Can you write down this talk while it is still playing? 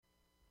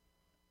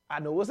I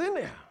know what's in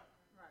there.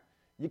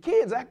 Your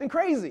kids acting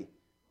crazy.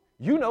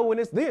 You know when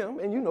it's them,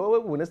 and you know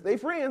it when it's their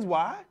friends.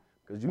 Why?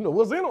 Because you know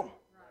what's in them.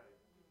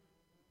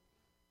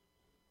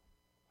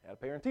 Had a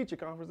parent-teacher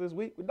conference this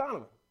week with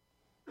Donovan.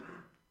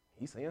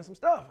 He's saying some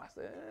stuff. I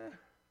said,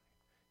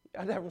 you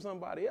got that from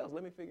somebody else.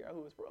 Let me figure out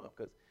who it's from,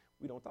 because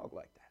we don't talk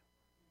like that.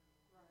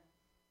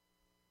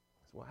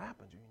 That's what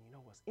happens when you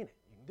know what's in it.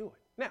 You can do it.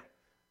 Now,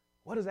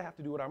 what does that have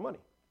to do with our money?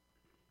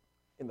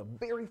 In the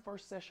very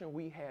first session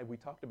we had, we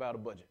talked about a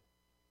budget.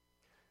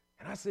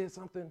 And I said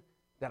something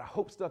that I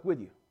hope stuck with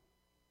you.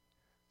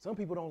 Some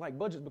people don't like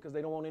budgets because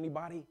they don't want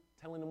anybody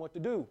telling them what to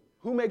do.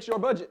 Who makes your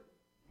budget?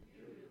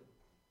 You.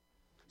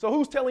 So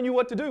who's telling you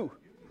what to do?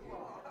 You.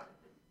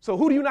 So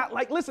who do you not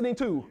like listening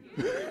to?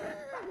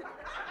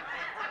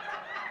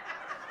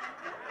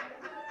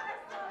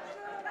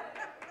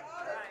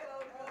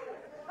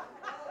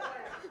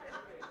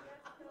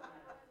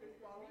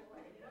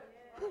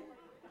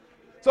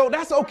 So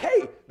that's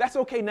okay. That's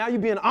okay. Now you're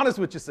being honest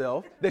with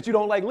yourself that you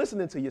don't like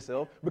listening to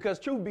yourself, because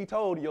truth be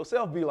told,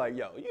 yourself be like,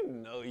 yo, you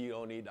know you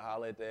don't need to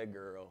holler at that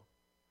girl.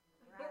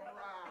 Right.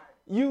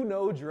 You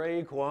know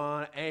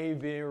Draquan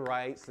ain't been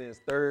right since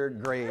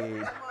 3rd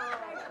grade.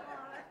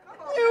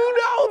 You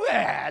know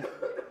that.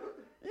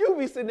 You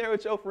be sitting there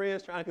with your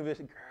friends trying to convince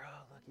you,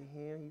 girl, look at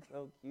him, he's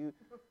so cute.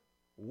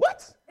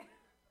 What?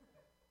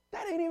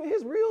 That ain't even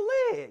his real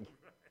leg.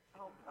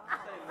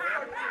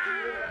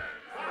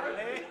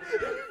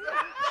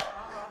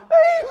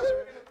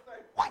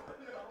 What?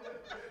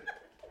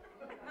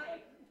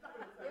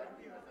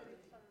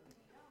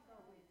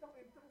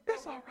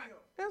 It's all right.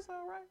 It's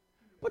all right.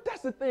 But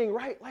that's the thing,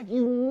 right? Like,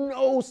 you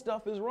know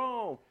stuff is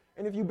wrong.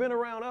 And if you've been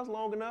around us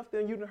long enough,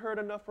 then you've heard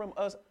enough from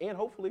us and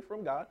hopefully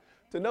from God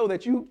to know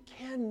that you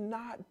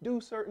cannot do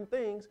certain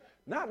things,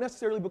 not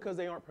necessarily because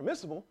they aren't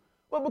permissible,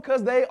 but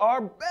because they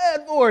are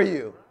bad for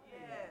you.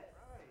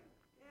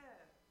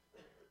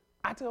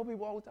 I tell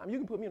people all the time, you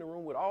can put me in a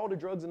room with all the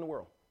drugs in the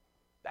world.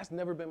 That's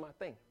never been my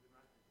thing.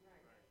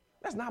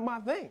 That's not my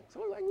thing.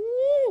 So I'm like,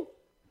 woo.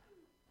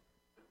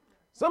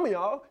 Some of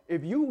y'all,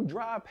 if you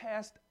drive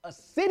past a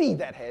city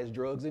that has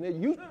drugs in it,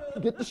 you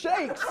get the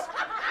shakes.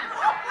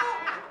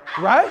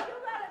 Right?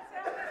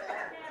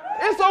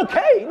 It's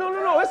okay.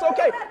 No, it's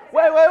okay.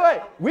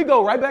 Wait. We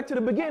go right back to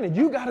the beginning.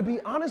 You got to be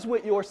honest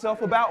with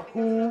yourself about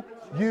who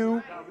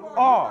you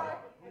are.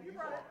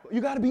 You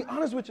got to be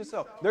honest with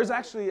yourself. There's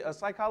actually a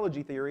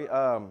psychology theory.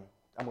 I'm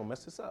going to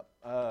mess this up.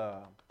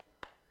 I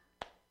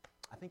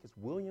think it's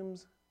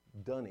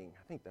Williams-Dunning.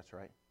 I think that's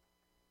right.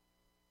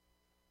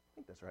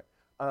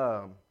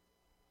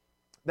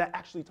 That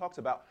actually talks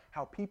about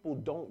how people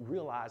don't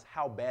realize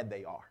how bad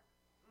they are.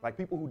 Like,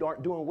 people who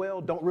aren't doing well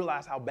don't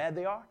realize how bad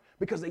they are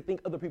because they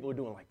think other people are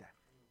doing like that.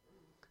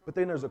 But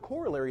then there's a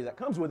corollary that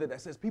comes with it that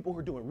says people who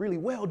are doing really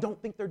well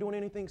don't think they're doing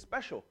anything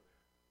special,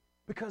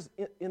 because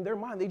in their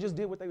mind, they just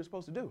did what they were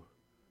supposed to do.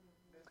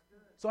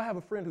 So I have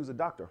a friend who's a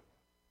doctor.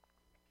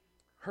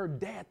 Her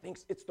dad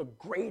thinks it's the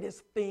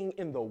greatest thing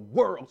in the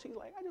world. She's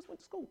like, I just went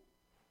to school.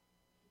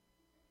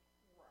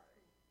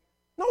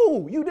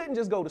 No, you didn't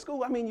just go to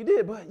school. I mean, you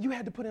did, but you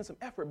had to put in some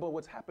effort. But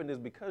what's happened is,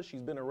 because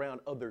she's been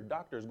around other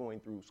doctors going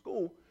through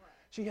school,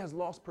 she has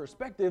lost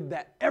perspective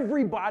that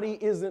everybody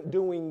isn't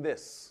doing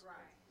this.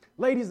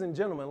 Right. Ladies and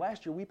gentlemen,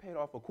 last year we paid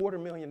off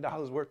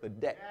 $250,000 worth of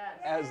debt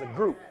as a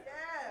group.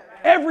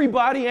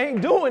 Everybody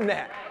ain't doing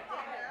that.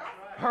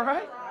 All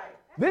right?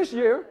 This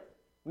year,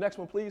 next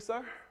one, please,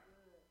 sir.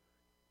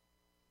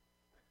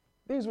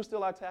 These were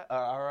still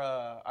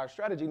our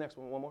strategy. Next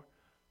one more.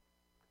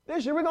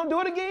 This year, we're going to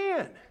do it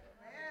again.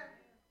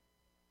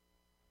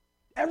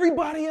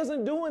 Everybody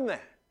isn't doing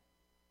that.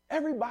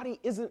 Everybody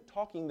isn't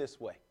talking this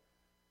way.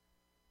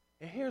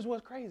 And here's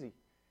what's crazy.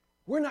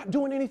 We're not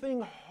doing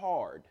anything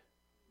hard.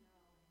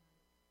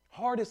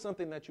 Hard is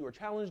something that you are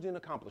challenged in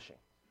accomplishing.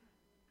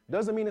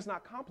 Doesn't mean it's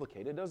not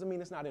complicated. Doesn't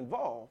mean it's not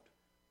involved.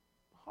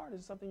 Hard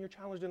is something you're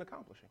challenged in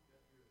accomplishing.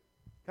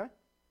 Okay?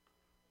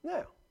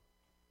 Now,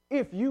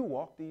 if you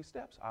walk these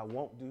steps, I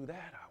won't do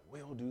that, I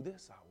will do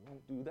this, I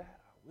won't do that,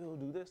 I will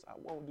do this, I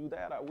won't do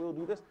that, I will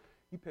do this,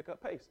 you pick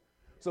up pace.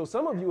 So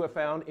some of you have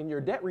found in your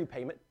debt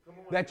repayment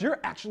that you're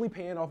actually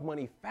paying off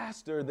money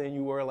faster than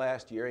you were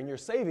last year, and you're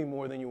saving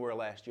more than you were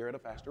last year at a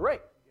faster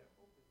rate.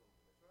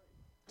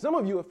 Some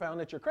of you have found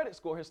that your credit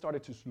score has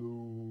started to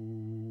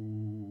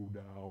slow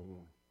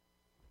down.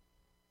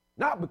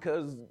 Not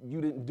because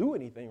you didn't do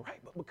anything right,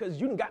 but because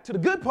you done got to the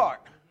good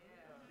part.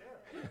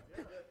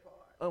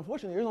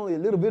 Unfortunately, there's only a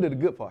little bit of the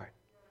good part.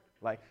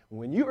 Like,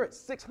 when you're at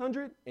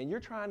 600 and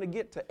you're trying to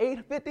get to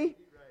 850,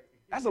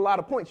 that's a lot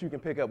of points you can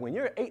pick up. When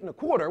you're at 8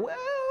 1/4, well,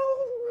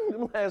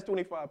 the last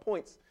 25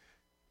 points,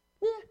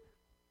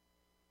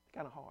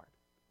 kind of hard.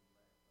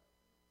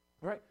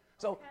 All right?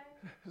 So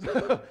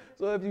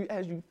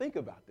as you think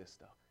about this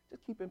stuff,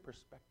 just keep in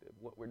perspective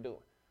what we're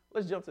doing.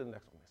 Let's jump to the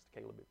next one, Mr.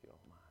 Caleb, if you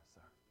don't mind, sir.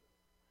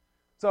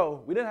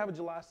 So we didn't have a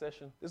July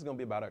session. This is going to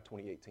be about our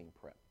 2018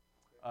 prep.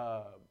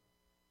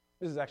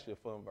 This is actually a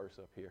fun verse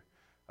up here.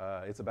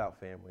 It's about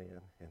family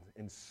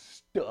and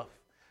stuff.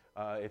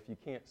 If you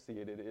can't see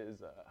it, it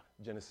is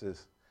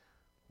Genesis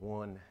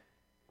 1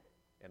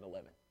 and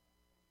 11.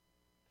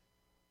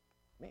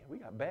 Man, we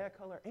got bad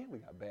color and we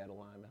got bad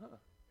alignment, huh?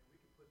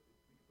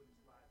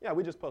 Yeah,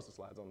 we just post the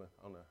slides on the.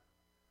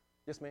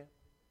 Yes, ma'am.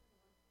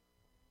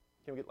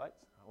 Can we get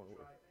lights?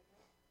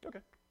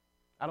 Okay.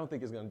 I don't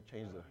think it's going to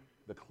change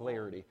the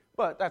clarity,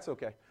 but that's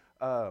okay.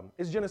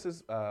 It's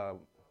Genesis 1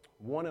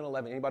 and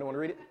 11. Anybody want to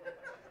read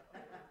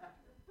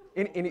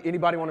it?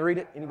 Anybody want to read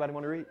it? Anybody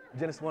want to read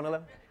Genesis 1 and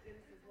 11?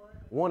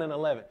 1 and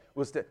 11.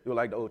 We're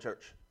like the old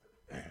church.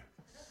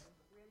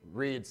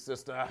 Read,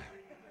 sister.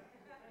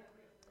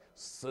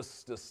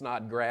 Sister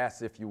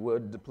Snodgrass, if you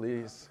would,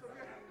 please.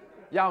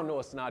 Y'all know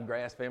a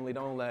Snodgrass family.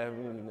 Don't laugh.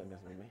 You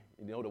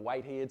know the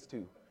Whiteheads,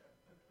 too.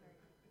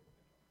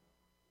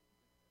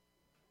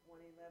 1:11. And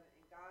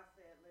God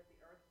said, let the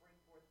earth bring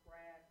forth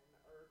grass, and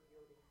the herb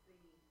yielding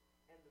seed,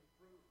 and the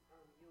fruit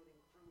yielding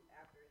fruit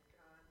after its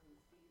kind, whose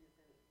seed is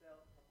in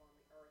itself upon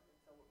the earth, and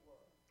so it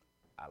was.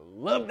 I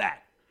love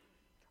that.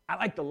 I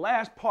like the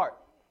last part.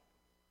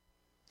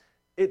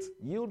 It's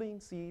yielding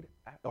seed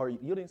after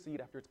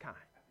its kind,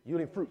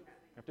 yielding fruit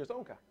after its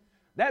own kind.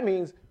 That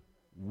means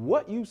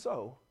what you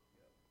sow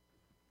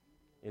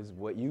is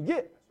what you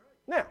get.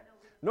 Now,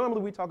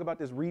 normally we talk about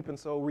this reap and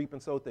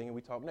sow thing, and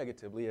we talk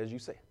negatively, as you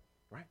say,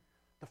 right?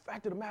 The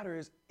fact of the matter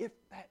is, if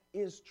that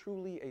is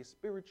truly a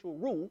spiritual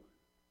rule,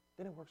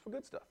 then it works for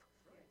good stuff.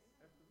 It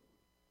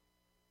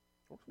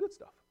works for good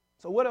stuff.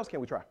 So what else can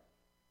we try?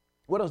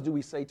 What else do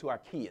we say to our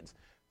kids?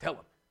 Tell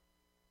them.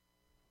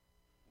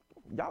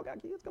 Y'all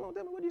got kids? Come on,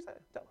 tell me what you say.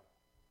 Tell them.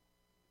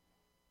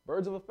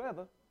 Birds of a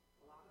feather.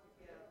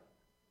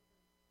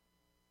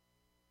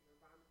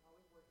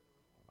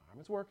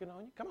 Environment's working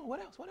on you. Come on,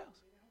 what else? What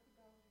else?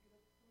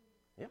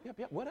 Yep.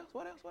 What else?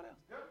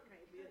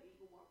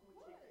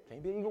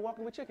 Can't be an eagle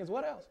walking with chickens.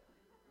 What else?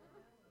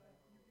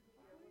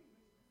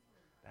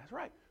 That's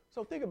right.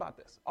 So think about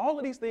this. All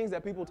of these things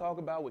that people talk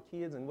about with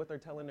kids and what they're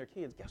telling their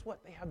kids, guess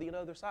what? They have the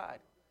other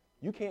side.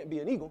 You can't be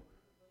an eagle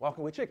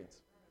walking with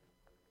chickens.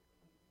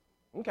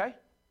 Okay.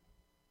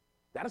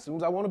 That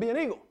assumes I want to be an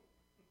eagle.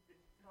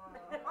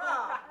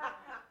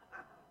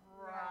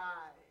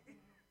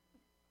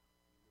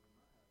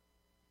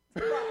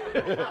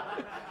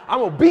 I'm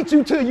going to beat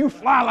you till you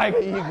fly like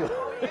an eagle.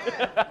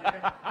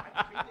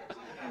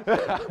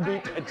 I'll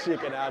beat that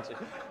chicken out you.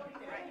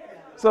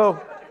 So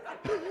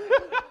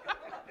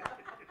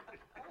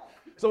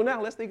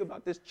now let's think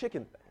about this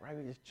chicken thing, right?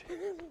 This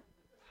chicken.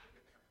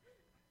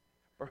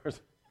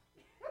 First,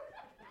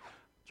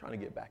 trying to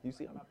get back. You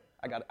see,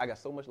 I got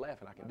so much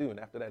laughing I can do, and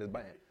after that it's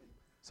bad.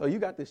 So you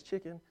got this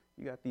chicken,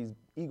 you got these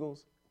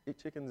eagles,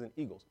 chickens and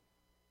eagles.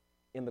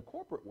 In the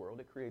corporate world,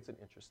 it creates an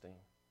interesting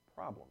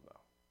problem, though.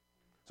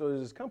 So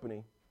there's this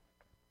company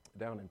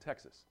down in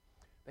Texas.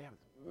 They have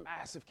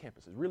massive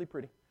campuses, really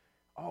pretty,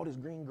 all this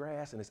green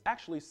grass, and it's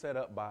actually set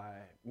up by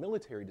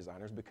military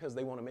designers because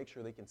they want to make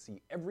sure they can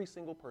see every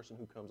single person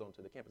who comes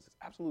onto the campus. It's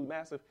absolutely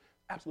massive,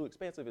 absolutely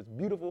expansive, it's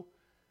beautiful.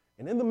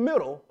 And in the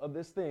middle of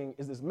this thing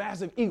is this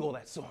massive eagle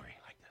that's soaring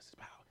like this.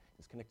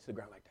 It's connected to the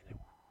ground like that.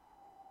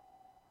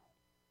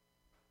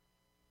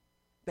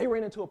 They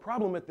ran into a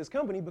problem at this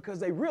company because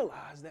they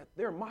realized that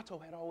their motto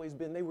had always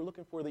been they were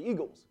looking for the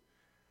eagles.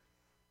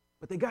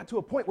 But they got to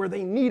a point where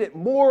they needed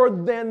more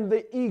than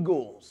the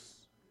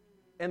eagles.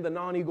 And the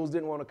non-eagles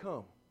didn't want to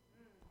come.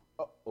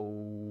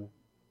 Uh-oh.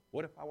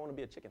 What if I want to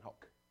be a chicken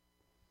hawk?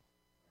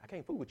 I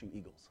can't fool with you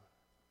eagles.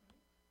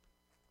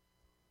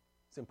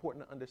 It's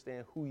important to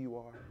understand who you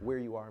are, where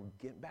you are, and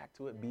get back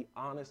to it. Be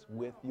honest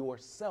with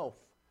yourself.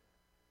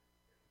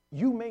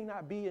 You may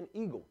not be an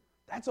eagle.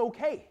 That's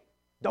okay.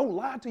 Don't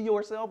lie to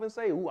yourself and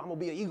say, ooh, I'm going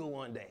to be an eagle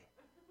one day.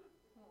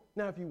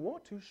 Now, if you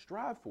want to,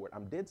 strive for it.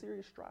 I'm dead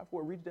serious. Strive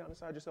for it. Reach down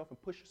inside yourself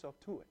and push yourself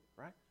to it,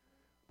 right?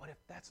 But if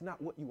that's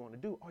not what you want to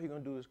do, all you're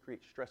going to do is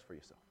create stress for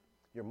yourself.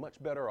 You're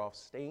much better off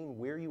staying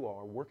where you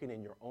are, working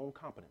in your own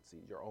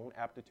competencies, your own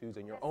aptitudes,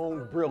 and your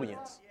own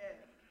brilliance.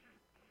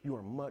 You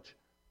are much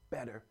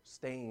better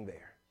staying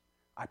there.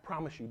 I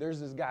promise you, there's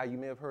this guy, you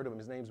may have heard of him.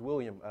 His name's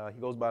William.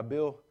 He goes by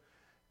Bill,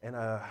 and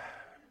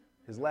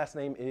his last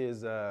name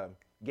is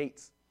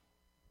Gates.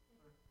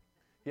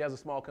 He has a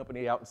small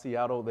company out in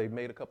Seattle. They've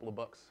made a couple of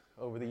bucks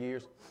over the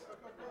years.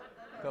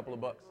 A couple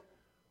of bucks.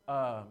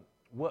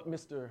 What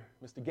Mr.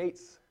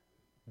 Gates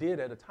did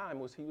at a time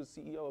was he was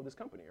CEO of this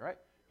company, right?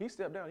 He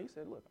stepped down. He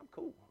said, look, I'm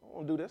cool. I don't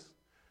want to do this.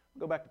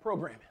 I'll go back to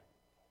programming.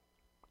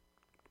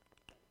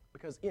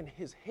 Because in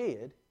his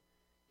head,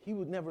 he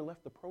would never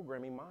left the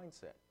programming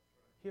mindset.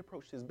 He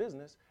approached his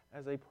business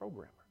as a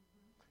programmer.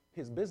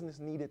 His business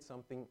needed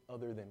something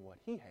other than what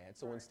he had.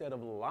 So instead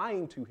of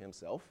lying to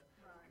himself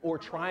or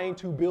trying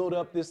to build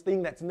up this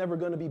thing that's never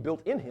going to be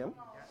built in him,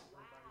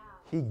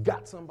 he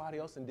got somebody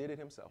else and did it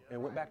himself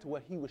and went back to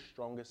what he was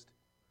strongest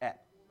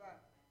at.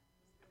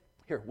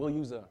 Here, we'll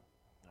use a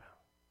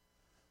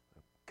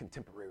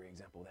contemporary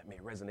example that may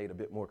resonate a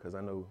bit more because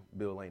I know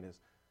Bill ain't as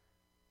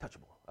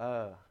touchable.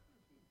 A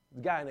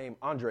guy named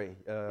Andre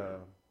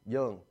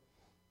Young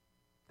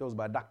goes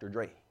by Dr.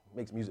 Dre,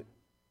 makes music,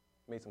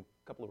 made some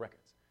couple of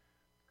records.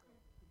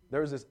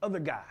 There's this other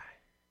guy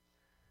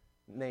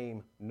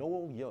named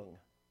Noel Young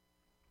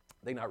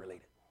They're not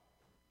related.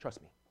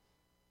 Trust me.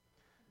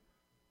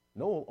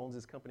 Noel owns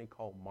this company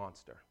called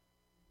Monster.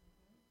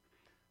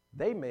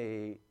 They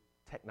made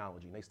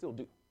technology, and they still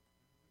do.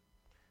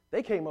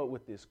 They came up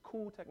with this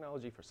cool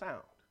technology for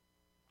sound.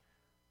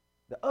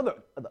 The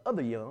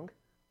other Young,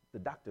 the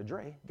Dr.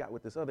 Dre, got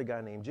with this other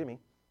guy named Jimmy.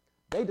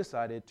 They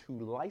decided to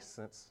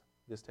license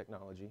this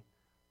technology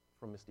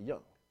from Mr.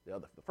 Young,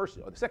 the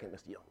second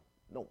Mr. Young,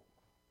 Noel.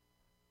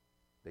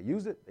 They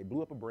used it. They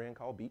blew up a brand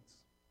called Beats.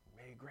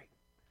 Made it great.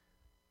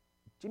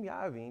 Jimmy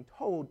Iovine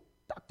told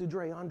Dr.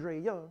 Dre,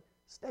 Andre Young,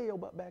 stay your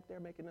butt back there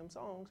making them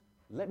songs.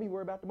 Let me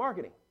worry about the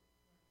marketing.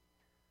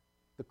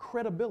 The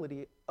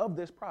credibility of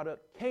this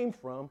product came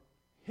from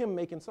him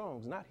making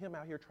songs, not him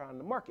out here trying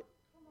to market.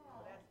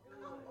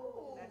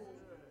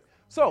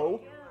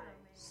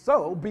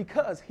 So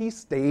because he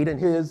stayed in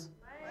his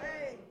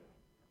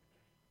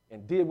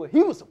and did what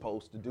he was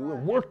supposed to do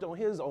and worked on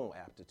his own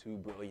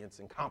aptitude, brilliance,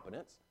 and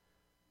competence,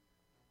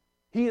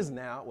 he is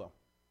now, well,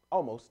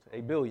 almost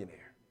a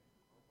billionaire.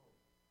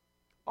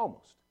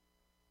 Almost.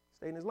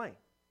 Stay in his lane.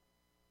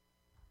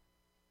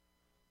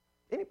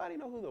 Anybody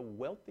know who the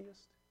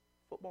wealthiest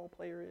football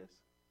player is?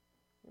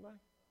 Anybody?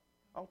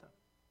 All time.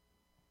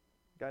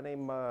 A guy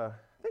named, I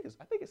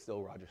think it's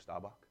still Roger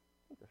Staubach.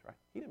 I think that's right.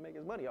 He didn't make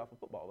his money off of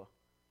football, though.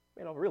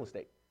 He made off of real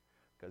estate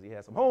because he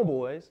had some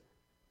homeboys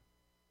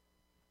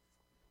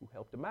who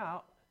helped him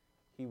out.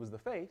 He was the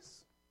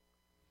face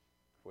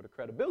for the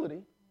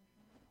credibility.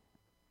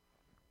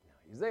 Now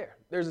he's there.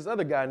 There's this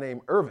other guy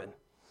named Irvin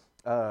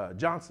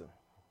Johnson.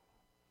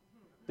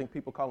 I think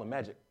people call him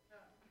Magic.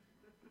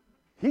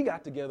 He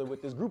got together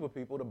with this group of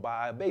people to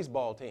buy a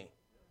baseball team.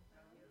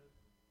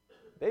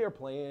 They are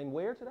playing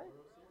where today?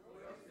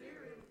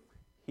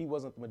 He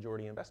wasn't the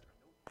majority investor.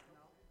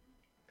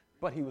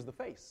 But he was the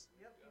face.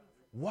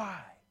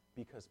 Why?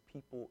 Because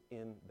people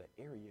in the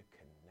area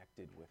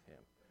connected with him.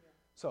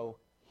 So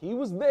he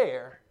was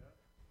there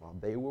while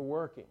they were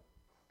working.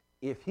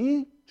 If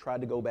he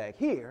tried to go back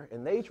here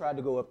and they tried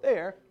to go up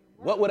there,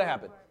 what would have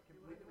happened?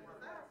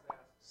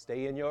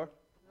 Stay in your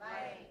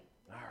lane.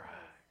 All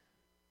right.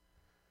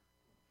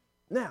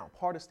 Now,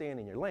 part of staying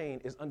in your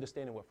lane is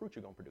understanding what fruit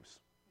you're going to produce.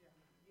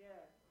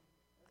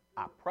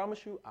 I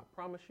promise you,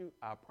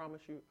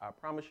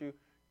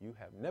 you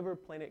have never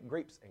planted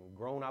grapes and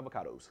grown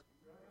avocados.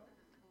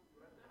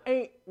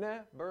 Ain't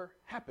never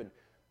happened.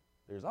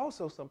 There's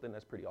also something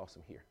that's pretty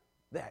awesome here,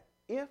 that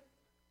if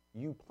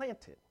you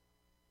plant it,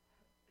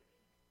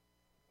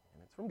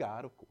 and it's from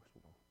God, of course,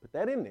 we're going to put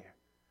that in there,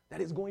 that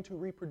it's going to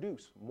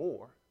reproduce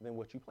more than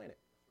what you planted.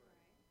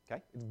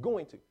 Okay? It's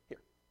going to.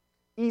 Here.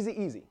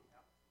 Easy.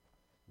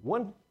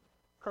 One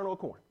kernel of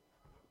corn.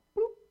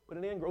 Boop, put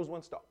it in, grows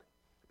one stalk.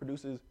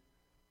 Produces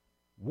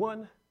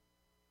one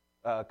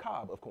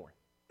cob of corn.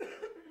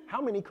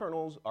 How many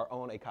kernels are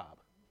on a cob?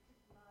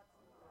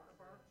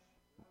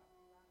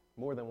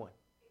 More than one.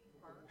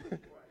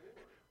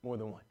 More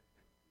than one.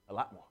 A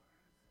lot more.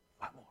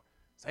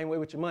 Same way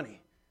with your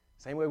money.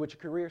 Same way with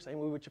your career. Same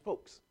way with your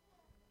folks.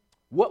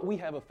 What we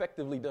have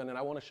effectively done, and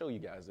I want to show you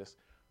guys this,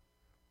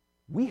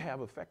 we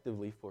have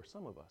effectively, for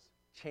some of us,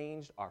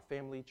 changed our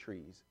family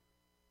trees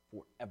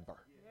forever.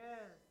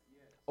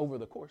 Over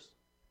the course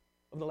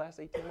of the last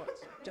 18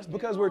 months. Just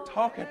because we're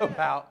talking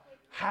about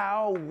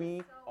how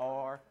we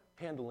are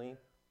handling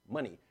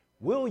money.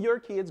 Will your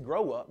kids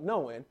grow up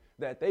knowing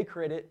that their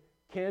credit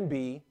can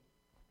be?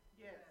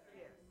 Yes.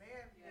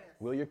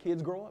 Will your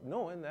kids grow up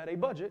knowing that a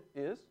budget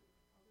is?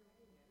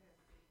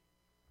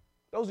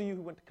 Those of you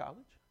who went to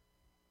college,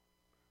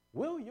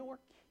 will your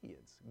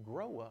kids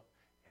grow up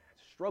and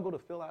struggle to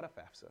fill out a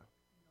FAFSA?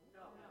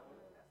 No.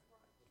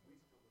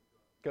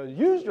 Because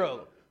you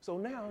struggle. So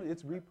now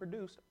it's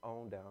reproduced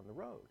on down the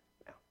road.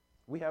 Now,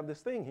 we have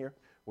this thing here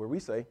where we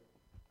say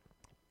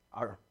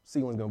our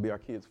ceiling's going to be our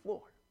kids'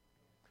 floor.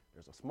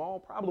 There's a small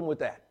problem with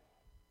that.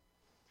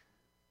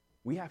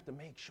 We have to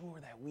make sure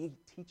that we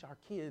teach our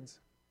kids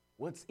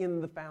what's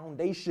in the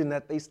foundation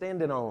that they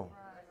standing on.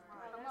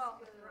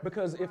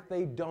 Because if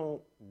they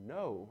don't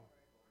know,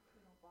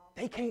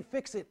 they can't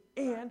fix it.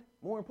 And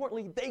more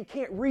importantly, they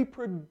can't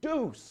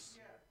reproduce.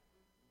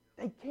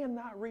 They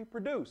cannot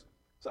reproduce.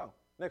 So,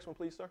 next one,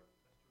 please, sir.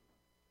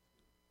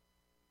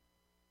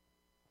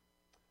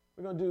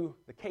 We're going to do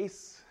the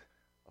case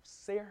of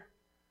Ser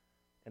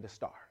and a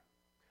star.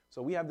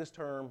 So we have this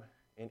term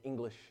in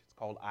English. It's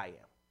called I am.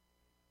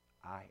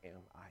 I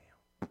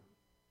am.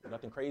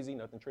 Nothing crazy,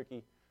 nothing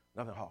tricky,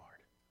 nothing hard.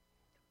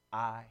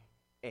 I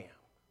am.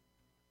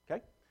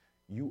 Okay?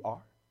 You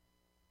are.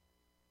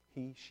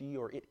 He, she,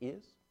 or it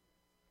is.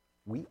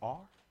 We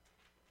are.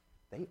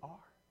 They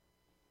are.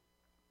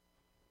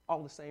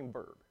 All the same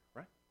verb,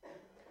 right?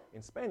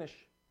 In Spanish,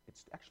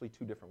 it's actually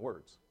two different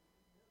words.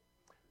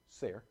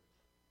 Ser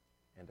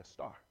and a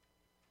star.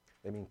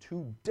 They mean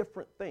two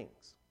different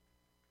things.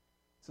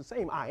 It's the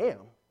same I am,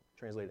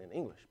 translated in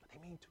English, but they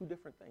mean two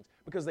different things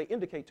because they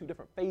indicate two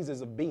different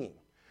phases of being.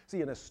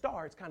 See, in a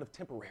star, it's kind of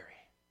temporary.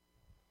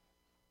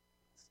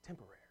 It's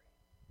temporary.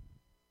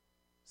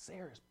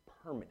 Ser is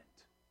permanent.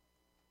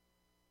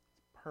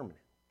 It's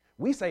permanent.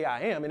 We say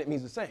I am, and it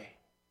means the same.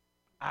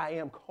 I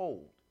am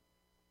cold.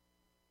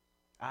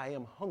 I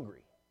am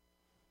hungry.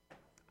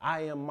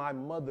 I am my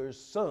mother's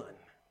son.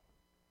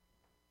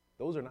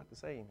 Those are not the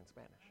same in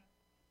Spanish,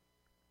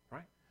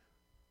 right?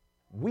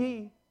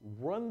 We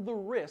run the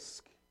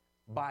risk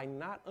by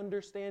not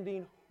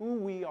understanding who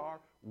we are,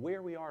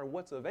 where we are, and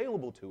what's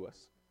available to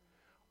us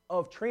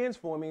of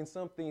transforming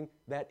something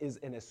that is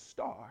an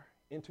estar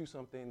into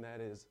something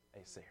that is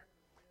a ser.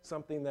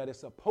 Something that is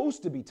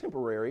supposed to be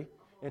temporary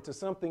into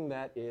something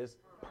that is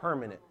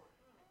permanent.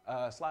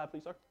 Slide,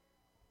 please, sir.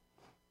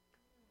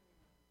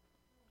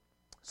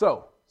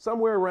 So,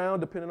 somewhere around,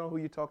 depending on who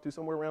you talk to,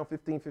 somewhere around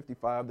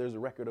 1555, there's a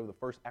record of the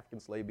first African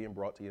slave being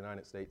brought to the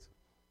United States.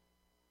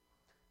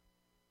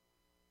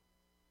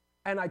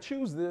 And I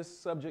choose this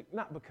subject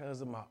not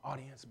because of my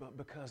audience, but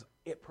because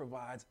it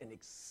provides an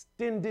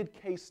extended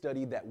case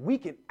study that we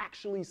can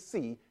actually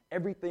see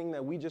everything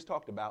that we just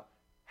talked about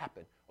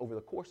happen over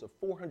the course of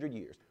 400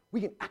 years.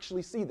 We can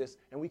actually see this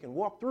and we can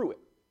walk through it.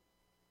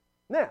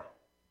 Now,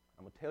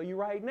 I'm going to tell you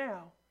right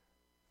now,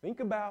 think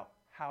about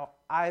how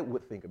I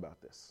would think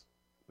about this,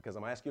 because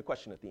I'm going to ask you a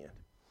question at the end.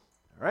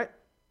 All right?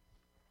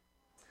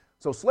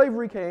 So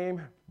slavery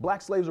came,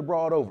 black slaves were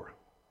brought over.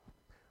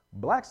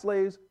 Black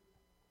slaves,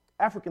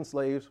 African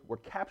slaves were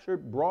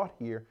captured, brought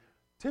here.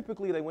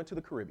 Typically, they went to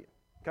the Caribbean,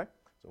 okay?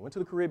 So they went to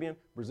the Caribbean.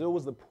 Brazil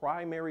was the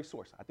primary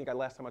source. I think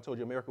last time I told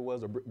you America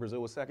was, or Brazil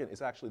was second.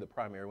 It's actually the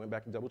primary. Went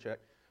back and double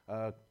checked.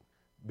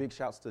 Big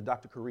shouts to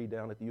Dr. Curry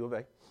down at the U of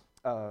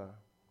A.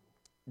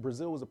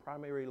 Brazil was the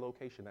primary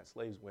location that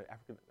slaves went,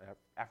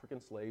 African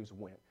slaves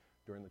went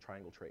during the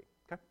Triangle Trade,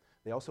 okay?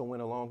 They also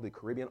went along the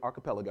Caribbean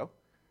archipelago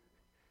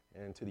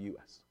and to the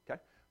U.S., okay?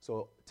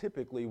 So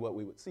typically what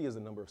we would see is a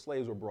number of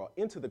slaves were brought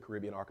into the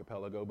Caribbean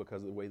archipelago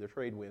because of the way the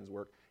trade winds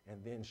work,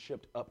 and then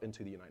shipped up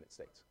into the United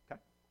States, okay?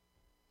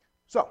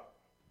 So,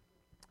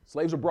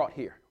 slaves were brought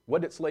here.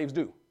 What did slaves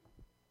do?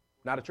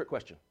 Not a trick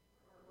question.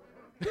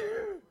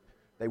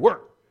 They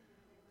worked.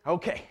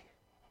 Okay.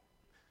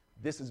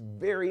 This is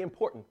very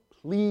important.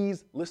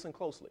 Please listen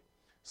closely.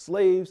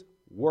 Slaves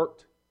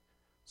worked.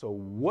 So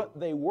what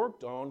they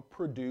worked on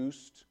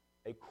produced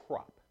a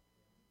crop.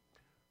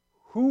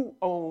 Who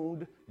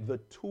owned the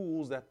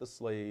tools that the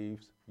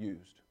slaves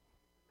used?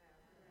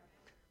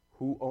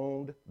 Who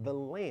owned the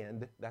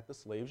land that the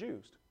slaves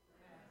used?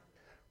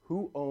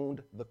 Who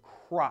owned the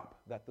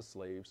crop that the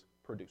slaves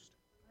produced?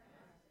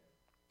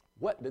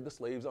 What did the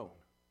slaves own?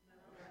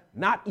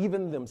 Not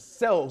even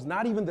themselves,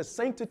 not even the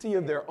sanctity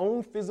of their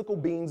own physical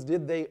beings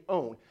did they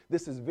own.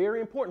 This is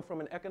very important from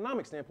an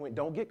economic standpoint.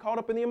 Don't get caught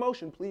up in the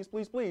emotion. Please,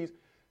 please, please.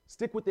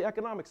 Stick with the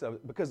economics of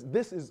it, because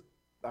this is,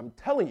 I'm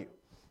telling you,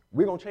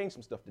 we're going to change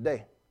some stuff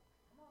today.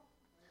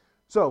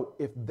 So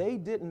if they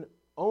didn't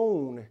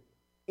own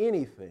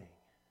anything,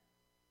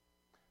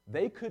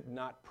 they could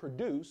not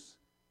produce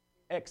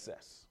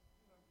excess.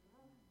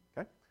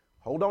 Okay?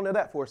 Hold on to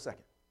that for a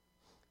second.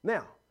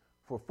 Now,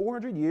 for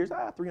 400 years,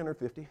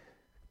 350,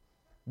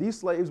 these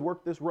slaves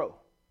worked this row.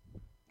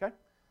 Okay?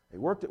 They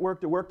worked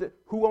it.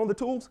 Who owned the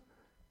tools?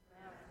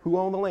 Who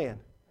owned the land?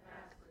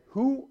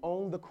 Who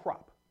owned the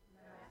crop?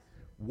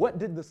 What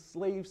did the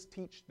slaves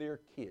teach their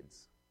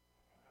kids?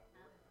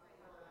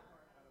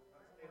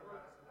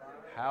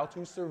 How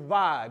to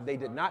survive. They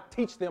did not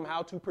teach them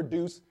how to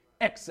produce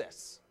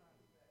excess.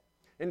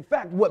 In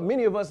fact, what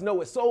many of us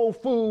know as soul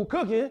food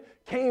cooking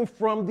came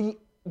from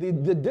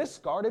the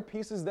discarded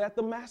pieces that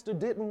the master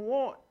didn't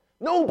want.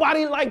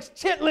 Nobody likes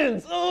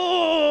chitlins.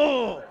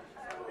 Oh!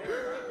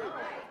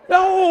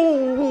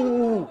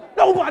 No!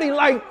 Nobody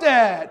liked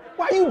that.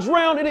 Why you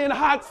drown it in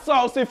hot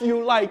sauce if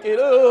you like it?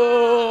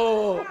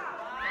 Oh!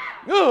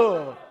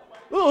 Oh!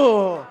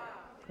 Oh!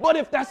 But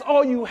if that's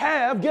all you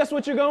have, guess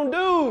what you're going to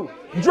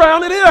do?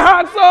 Drown it in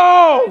hot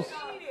sauce.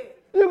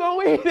 You're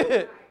going to eat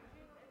it.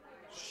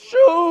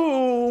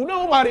 Shoo,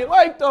 nobody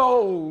liked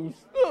those.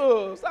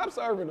 Ugh, stop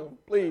serving them,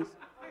 please.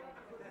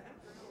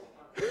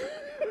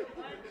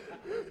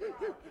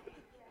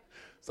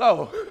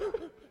 So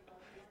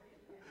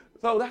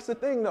that's the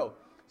thing, though.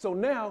 So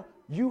now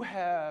you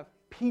have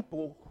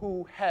people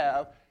who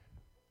have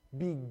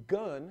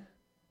begun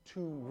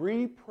to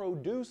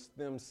reproduce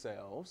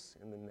themselves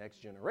in the next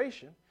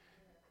generation.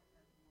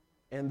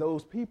 And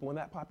those people in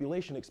that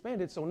population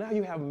expanded. So now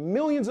you have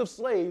millions of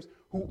slaves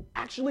who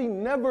actually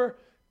never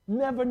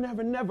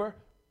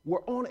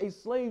were on a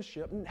slave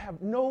ship and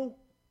have no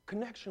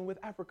connection with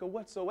Africa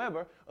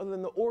whatsoever other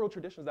than the oral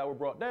traditions that were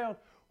brought down,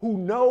 who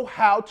know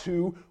how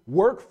to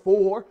work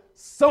for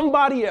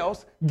somebody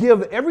else,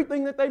 give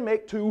everything that they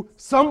make to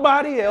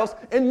somebody else,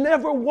 and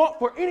never want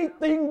for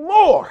anything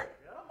more.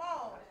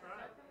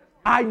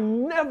 I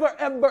never,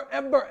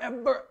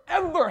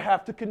 ever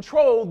have to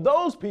control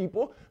those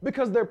people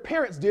because their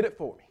parents did it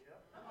for me.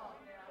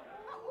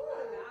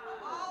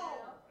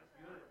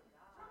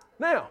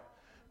 Now,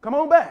 come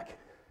on back.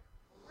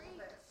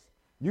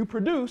 You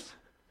produce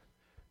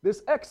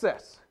this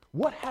excess.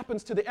 What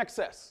happens to the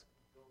excess?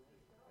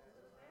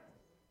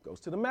 Goes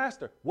to the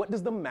master. What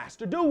does the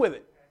master do with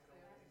it?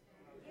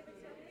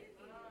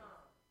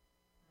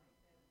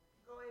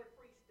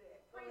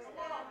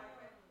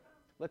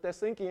 Let that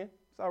sink in.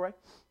 It's all right.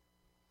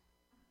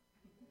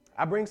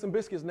 I bring some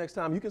biscuits next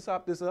time. You can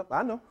sop this up.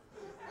 I know.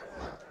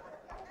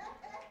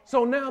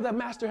 So now that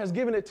master has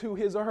given it to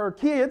his or her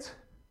kids,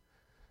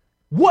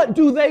 what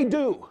do? They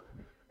do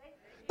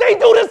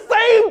the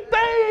same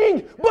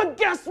thing. But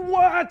guess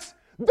what?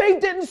 They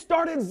didn't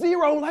start at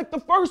zero like the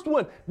first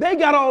one. They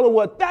got all of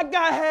what that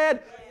guy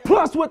had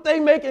plus what they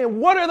make. And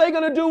what are they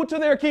going to do to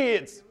their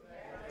kids?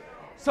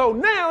 So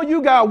now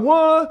you got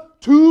 1,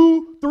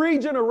 2, 3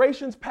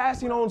 generations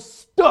passing on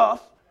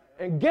stuff.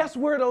 And guess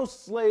where those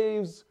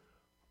slaves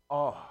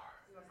are?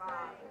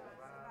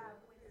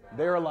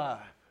 They're alive.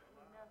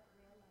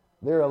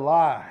 They're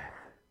alive.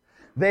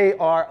 They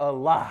are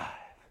alive.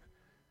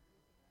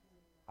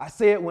 I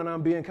say it when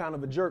I'm being kind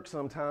of a jerk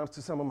sometimes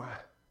to some of my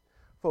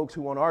folks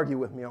who want to argue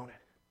with me on it.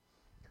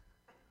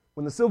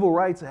 When the Civil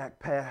Rights Act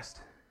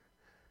passed,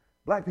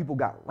 black people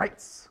got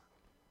rights.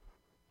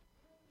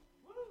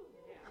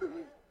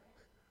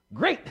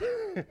 Great.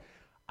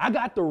 I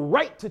got the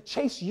right to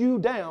chase you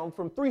down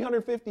from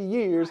 350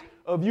 years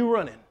of you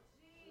running.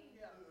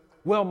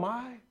 Well,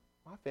 my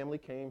family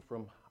came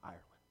from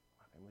Ireland.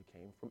 My family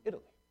came from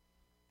Italy.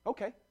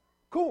 Okay,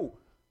 cool.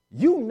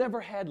 You never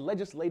had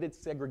legislated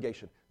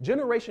segregation.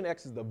 Generation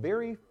X is the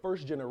very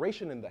first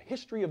generation in the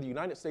history of the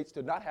United States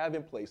to not have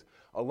in place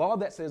a law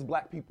that says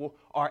black people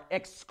are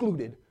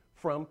excluded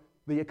from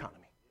the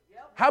economy.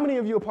 How many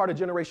of you are part of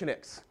Generation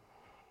X?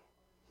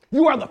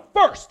 You are the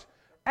first.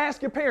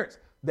 Ask your parents.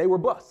 They were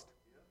bused.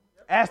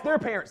 Ask their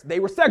parents.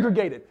 They were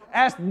segregated.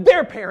 Ask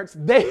their parents.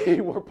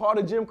 They were part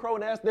of Jim Crow.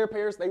 And ask their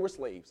parents. They were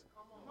slaves.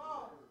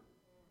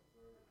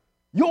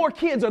 Your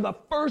kids are the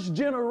first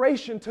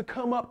generation to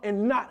come up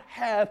and not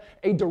have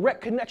a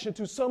direct connection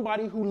to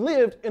somebody who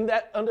lived in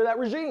under that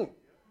regime.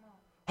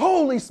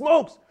 Holy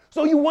smokes.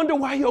 So you wonder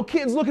why your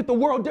kids look at the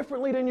world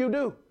differently than you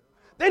do.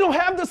 They don't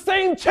have the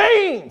same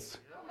chains.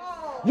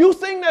 You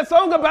sing that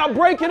song about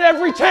breaking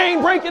every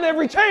chain, breaking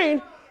every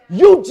chain.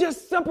 You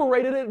just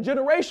separated it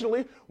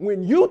generationally.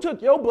 When you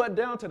took your butt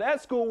down to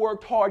that school,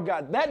 worked hard,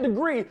 got that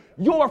degree,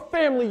 your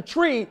family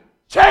tree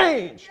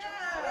changed.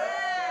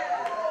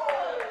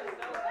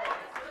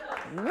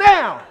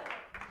 Now,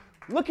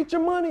 look at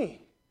your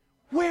money.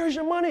 Where's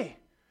your money?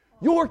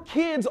 Your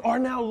kids are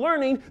now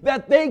learning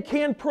that they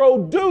can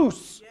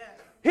produce.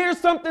 Here's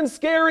something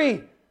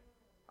scary.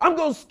 I'm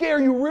going to scare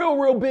you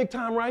real big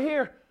time right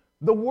here.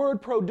 The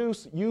word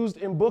produce used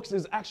in books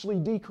is actually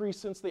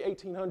decreased since the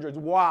 1800s.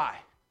 Why?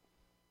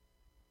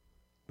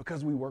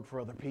 Because we work for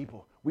other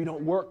people. We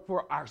don't work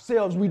for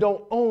ourselves. We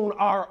don't own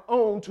our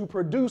own to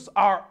produce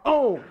our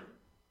own.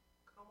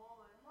 Come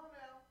on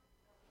now.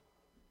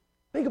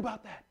 Think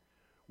about that.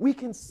 We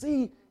can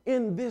see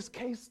in this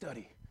case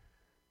study,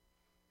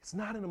 it's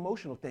not an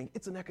emotional thing,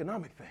 it's an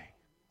economic thing.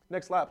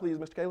 Next slide, please,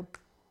 Mr. Caleb.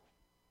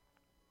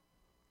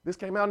 This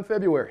came out in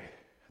February.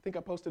 I think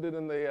I posted it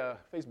in the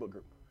Facebook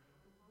group.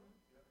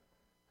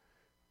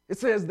 It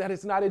says that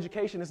it's not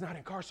education, it's not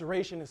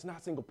incarceration, it's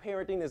not single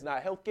parenting, it's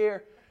not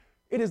healthcare.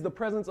 It is the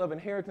presence of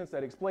inheritance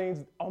that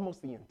explains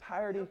almost the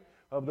entirety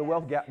of the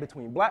wealth gap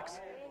between blacks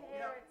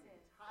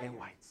and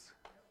whites.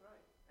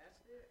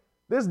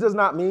 This does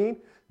not mean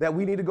that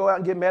we need to go out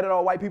and get mad at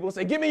all white people and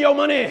say, give me your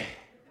money.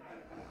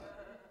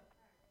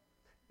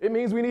 It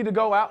means we need to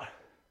go out.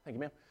 Thank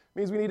you, ma'am. It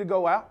means we need to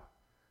go out,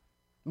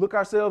 look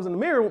ourselves in the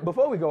mirror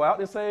before we go out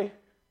and say,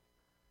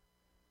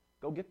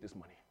 go get this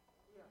money.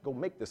 Go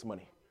make this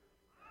money.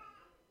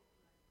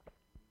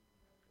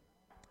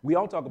 We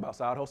all talk about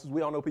side hustles.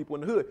 We all know people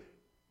in the hood.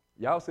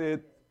 Y'all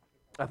said,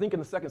 I think in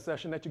the second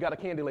session, that you got a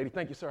candy lady.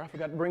 Thank you, sir. I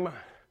forgot to bring mine.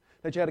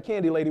 That you had a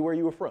candy lady where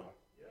you were from.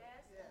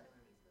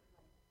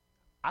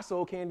 I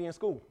sold candy in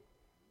school.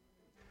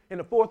 In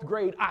the 4th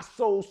grade, I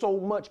sold so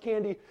much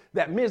candy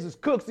that Mrs.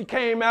 Cooksey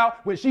came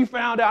out when she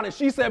found out and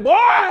she said, boy,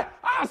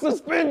 I'll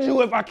suspend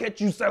you if I catch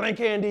you selling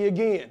candy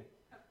again.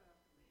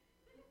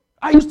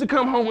 I used to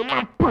come home with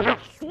my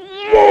pants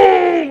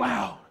swole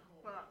out.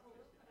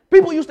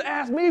 People used to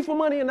ask me for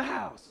money in the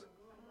house.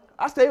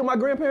 I stayed with my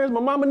grandparents, my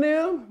mom and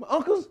them, my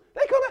uncles.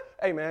 They come out.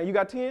 Hey, man, you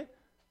got 10?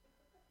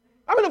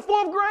 I'm in the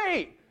 4th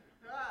grade.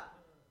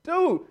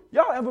 Dude,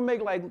 y'all ever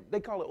make they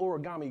call it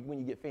origami when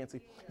you get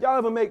fancy. Y'all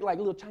ever make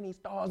little Chinese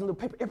stars and little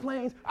paper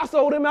airplanes? I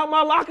sold them out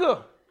my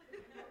locker.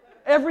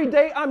 Every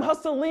day I'm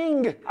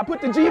hustling. I put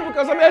the G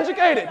because I'm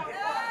educated.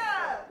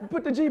 I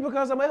put the G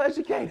because I'm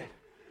educated.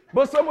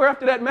 But somewhere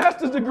after that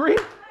master's degree,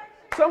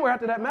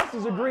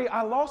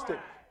 I lost it.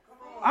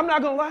 I'm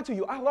not going to lie to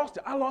you. I lost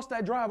it. I lost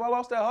that drive. I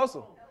lost that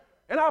hustle.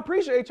 And I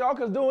appreciate y'all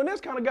because doing this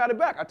kind of got it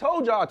back. I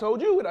told y'all. I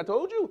told you. Y'all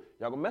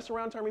going to mess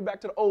around and turn me back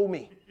to the old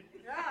me.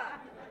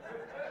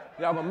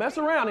 Y'all gonna mess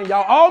around and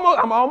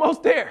I'm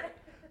almost there.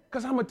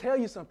 Because I'm gonna tell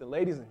you something,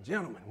 ladies and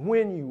gentlemen,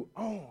 when you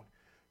own,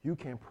 you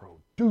can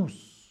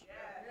produce.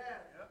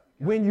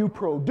 When you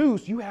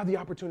produce, you have the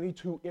opportunity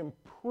to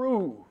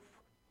improve.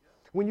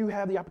 When you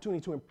have the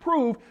opportunity to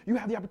improve, you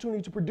have the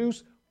opportunity to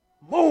produce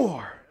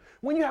more.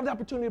 When you have the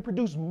opportunity to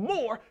produce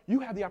more,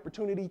 you have the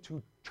opportunity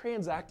to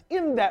transact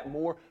in that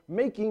more,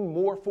 making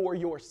more for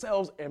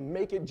yourselves and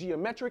make it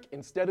geometric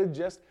instead of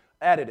just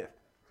additive.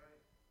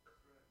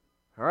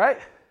 All right?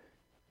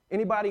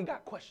 Anybody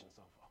got questions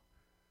so far?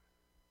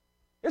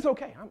 It's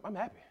okay. I'm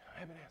happy. I'm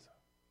happy to answer.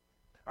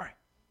 All right.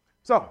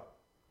 So,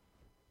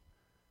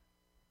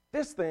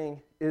 this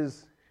thing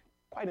is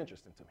quite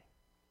interesting to me.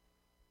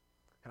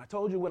 And I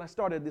told you when I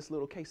started this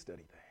little case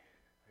study thing,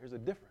 there's a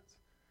difference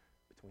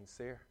between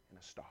Ser and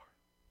a star.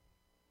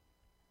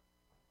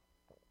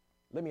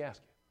 Let me ask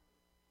you,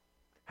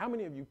 how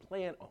many of you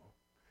plan on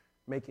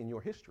making your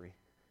history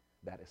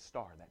that is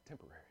star, that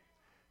temporary,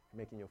 and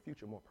making your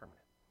future more permanent?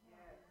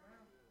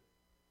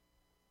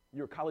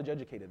 You're college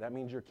educated. That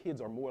means your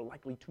kids are more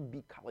likely to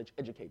be college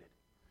educated.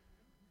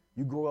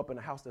 You grow up in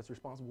a house that's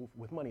responsible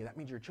with money. That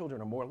means your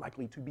children are more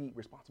likely to be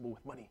responsible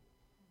with money.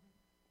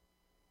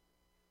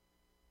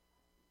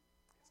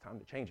 It's time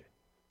to change it.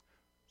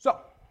 So,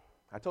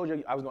 I told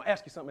you I was going to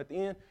ask you something at the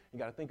end. You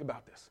got to think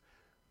about this.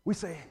 We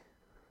say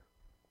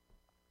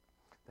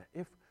that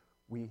if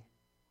we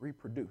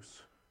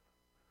reproduce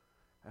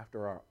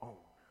after our own,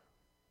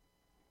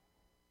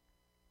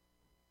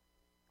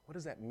 what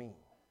does that mean?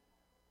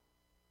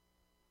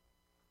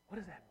 What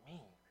does that mean?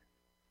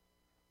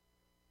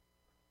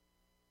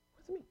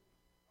 What does it mean?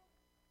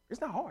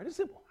 It's not hard. It's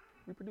simple.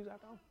 Reproduce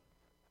after our own.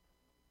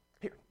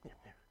 Here.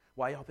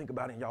 While y'all think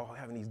about it and y'all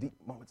having these deep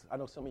moments, I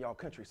know some of y'all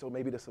country, so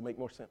maybe this will make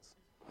more sense.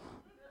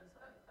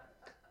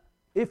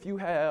 If you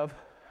have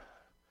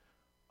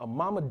a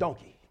mama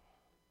donkey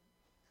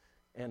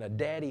and a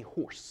daddy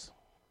horse,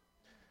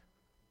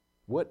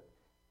 what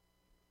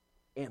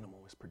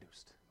animal is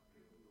produced?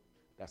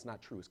 That's not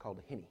true. It's called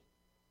a henny.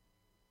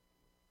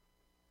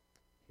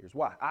 Here's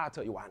why. I'll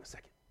tell you why in a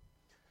second.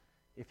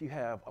 If you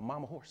have a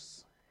mama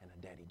horse and a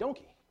daddy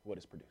donkey, what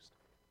is produced?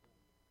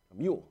 A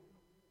mule.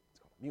 It's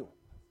called a mule.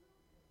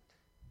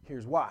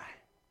 Here's why.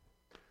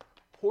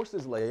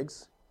 Horses'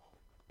 legs,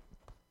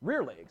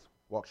 rear legs,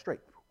 walk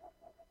straight.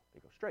 They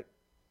go straight.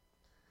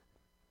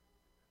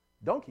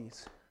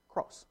 Donkeys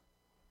cross.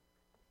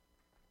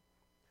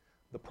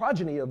 The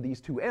progeny of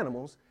these two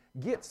animals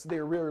gets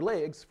their rear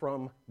legs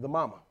from the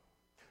mama.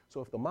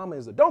 So if the mama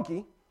is a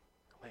donkey,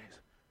 the legs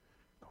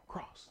don't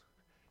cross.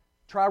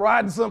 Try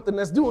riding something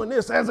that's doing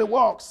this as it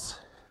walks.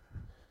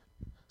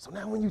 So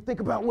now when you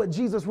think about what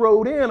Jesus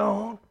rode in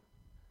on,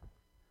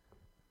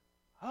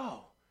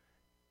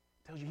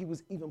 tells you he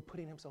was even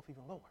putting himself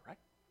even lower, right?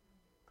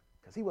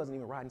 Because he wasn't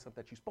even riding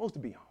something that you're supposed to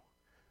be on.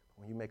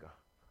 When you make a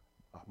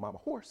mama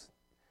horse,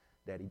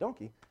 daddy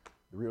donkey,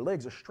 the rear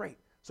legs are straight.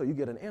 So you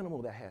get an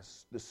animal that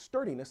has the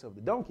sturdiness of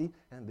the donkey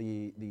and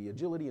the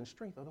agility and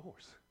strength of the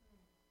horse.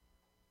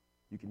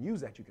 You can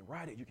use that. You can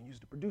ride it. You can use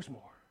it to produce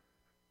more.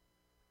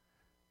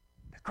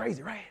 That's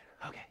crazy, right?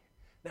 Okay.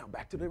 Now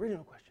back to the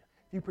original question.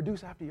 If you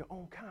produce after your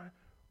own kind,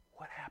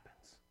 what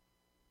happens?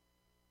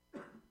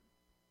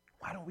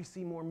 Why don't we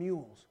see more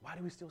mules? Why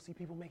do we still see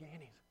people making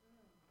hennies?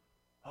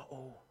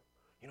 Uh-oh.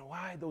 You know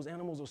why? Those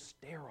animals are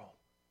sterile.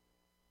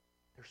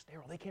 They're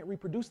sterile. They can't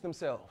reproduce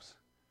themselves.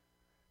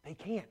 They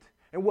can't.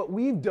 And what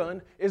we've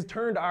done is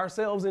turned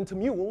ourselves into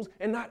mules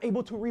and not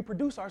able to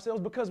reproduce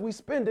ourselves because we're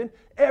spending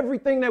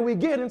everything that we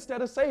get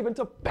instead of saving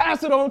to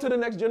pass it on to the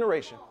next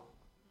generation.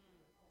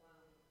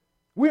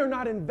 We are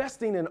not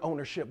investing in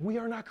ownership. We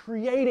are not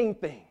creating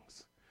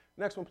things.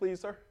 Next one, please,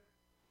 sir.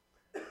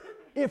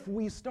 If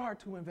we start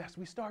to invest,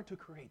 we start to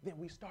create, then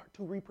we start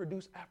to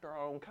reproduce after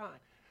our own kind.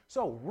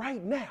 So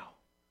right now,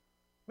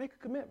 make a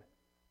commitment.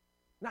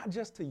 Not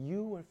just to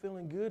you and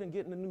feeling good and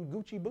getting the new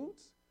Gucci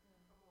boots.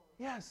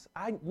 Yes,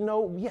 I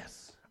know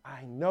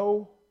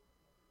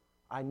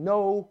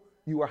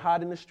you are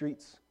hot in the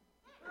streets.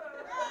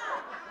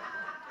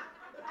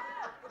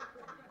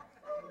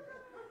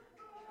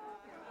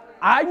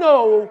 I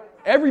know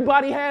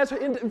everybody has,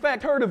 in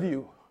fact, heard of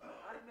you.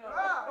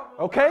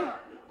 Okay?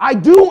 I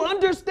do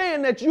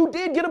understand that you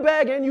did get a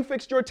bag and you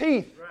fixed your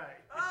teeth.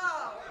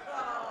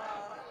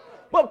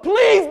 But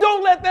please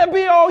don't let that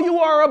be all you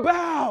are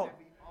about.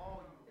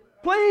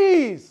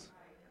 Please,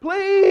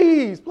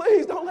 please,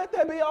 please don't let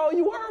that be all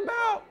you are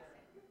about.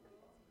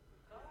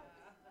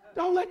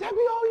 Don't let that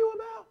be all you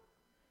about.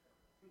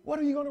 What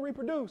are you going to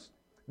reproduce?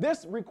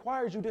 This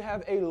requires you to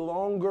have a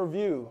longer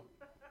view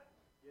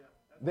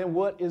than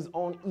what is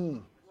on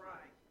E.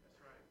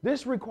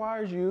 This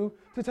requires you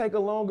to take a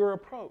longer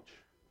approach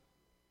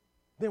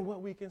than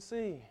what we can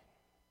see.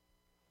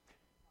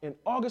 In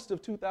August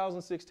of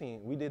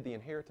 2016, we did the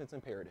inheritance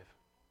imperative.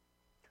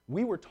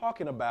 We were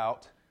talking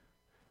about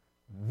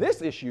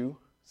this issue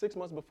 6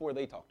 months before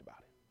they talked about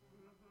it.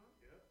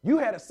 You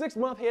had a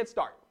 6-month head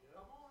start.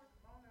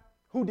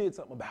 Who did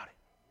something about it?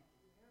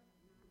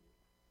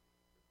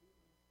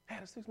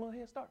 Had a 6-month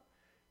head start.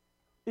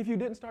 If you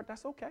didn't start,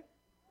 that's okay.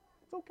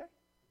 It's okay.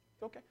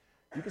 It's okay.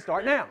 You can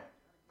start now.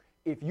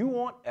 If you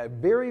want a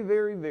very,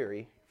 very,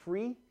 very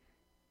free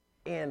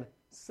and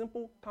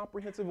simple,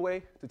 comprehensive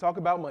way to talk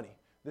about money,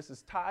 this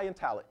is Ty and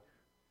Talit.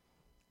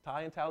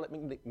 Ty and Talit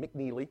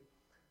McNeely.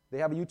 They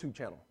have a YouTube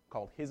channel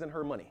called His and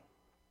Her Money.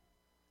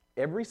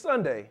 Every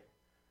Sunday,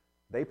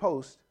 they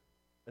post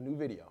a new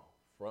video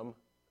from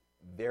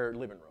their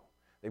living room.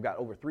 They've got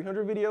over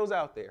 300 videos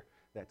out there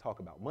that talk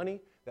about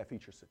money, that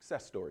feature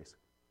success stories.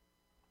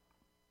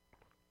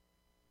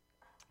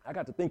 I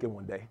got to thinking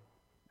one day,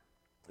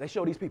 they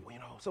show these people,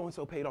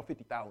 so-and-so paid off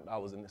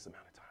 $50,000 in this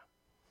amount of time.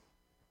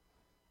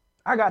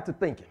 I got to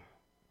thinking,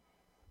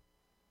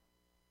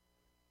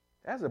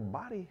 as a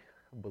body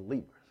of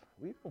believers,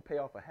 we're going to pay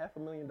off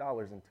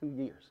 $500,000 in 2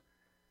 years.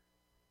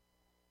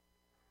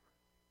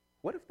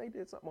 What if they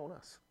did something on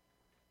us?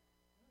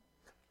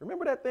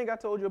 Remember that thing I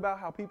told you about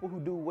how people who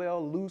do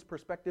well lose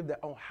perspective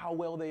on how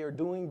well they are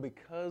doing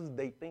because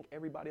they think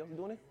everybody else is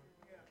doing it?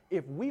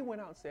 If we went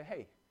out and said,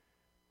 hey,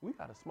 we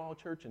got a small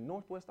church in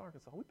Northwest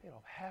Arkansas, we paid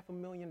off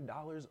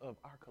 $500,000 of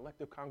our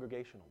collective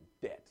congregational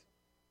debt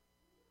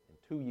in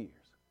 2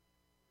 years,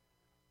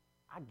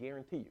 I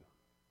guarantee you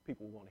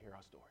people will want to hear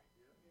our story.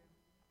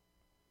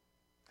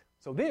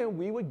 So then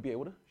we would be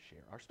able to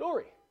share our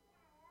story.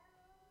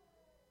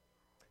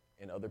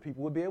 And other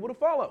people would be able to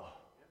follow.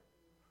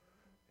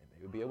 And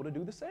they would be able to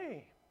do the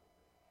same.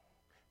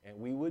 And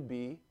we would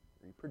be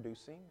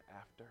reproducing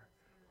after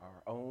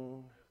our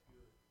own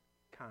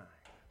kind.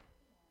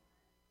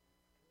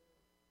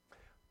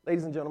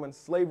 Ladies and gentlemen,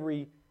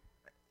 slavery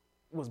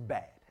was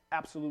bad,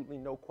 absolutely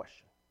no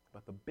question.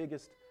 But the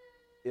biggest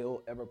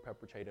ill ever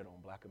perpetrated on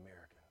black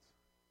Americans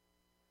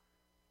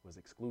was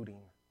excluding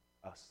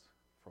us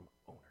from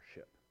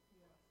ownership.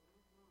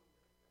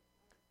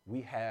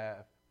 We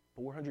have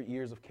 400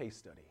 years of case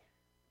study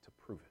to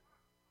prove it.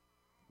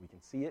 We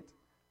can see it,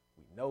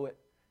 we know it,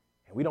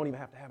 and we don't even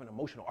have to have an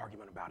emotional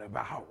argument about it,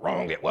 about how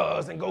wrong it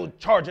was and go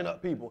charging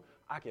up people.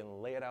 I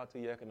can lay it out to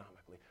you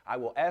economically. I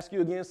will ask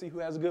you again, see who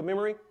has a good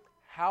memory.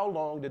 How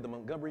long did the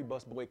Montgomery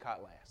bus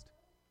boycott last?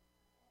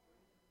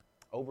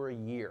 Over a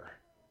year.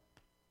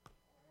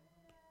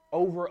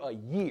 Over a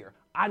year.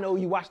 I know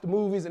you watch the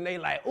movies and they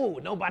like,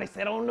 oh, nobody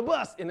sat on the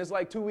bus. And it's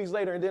like 2 weeks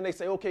later and then they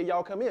say, okay,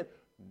 y'all come in.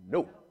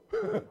 No.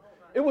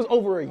 It was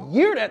over a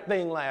year that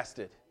thing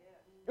lasted.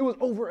 It was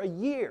over a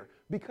year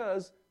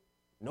because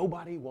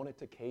nobody wanted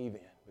to cave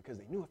in because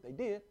they knew if they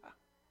did,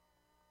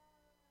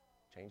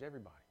 change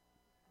everybody.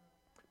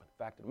 But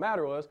the fact of the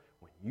matter was,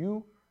 when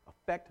you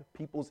affect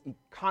people's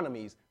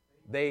economies,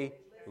 they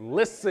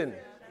listen.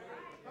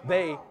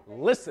 They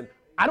listen.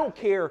 I don't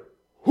care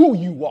who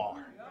you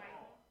are.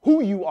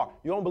 Who you are.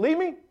 You don't believe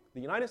me? The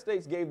United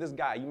States gave this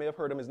guy, you may have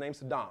heard him, his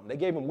name's Saddam. They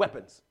gave him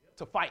weapons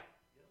to fight.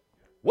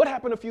 What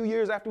happened a few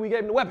years after we gave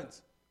him the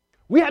weapons?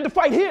 We had to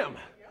fight him.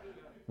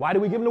 Why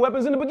did we give him the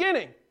weapons in the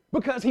beginning?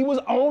 Because he was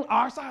on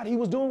our side. He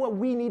was doing what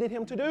we needed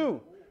him to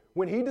do.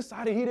 When he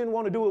decided he didn't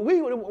want to do what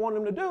we wanted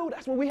him to do,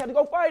 that's when we had to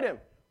go fight him.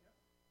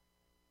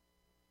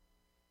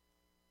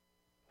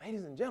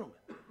 Ladies and gentlemen,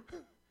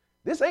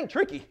 this ain't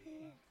tricky.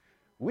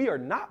 We are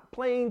not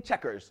playing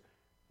checkers.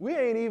 We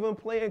ain't even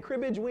playing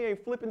cribbage. We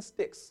ain't flipping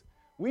sticks.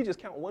 We just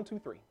count 1, 2,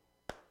 3.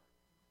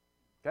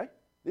 Okay?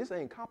 This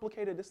ain't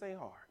complicated. This ain't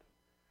hard.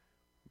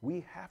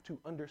 We have to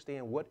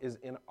understand what is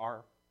in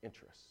our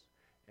interests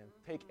and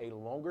take a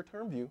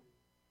longer-term view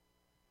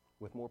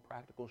with more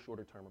practical,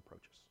 shorter-term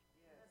approaches.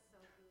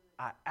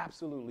 I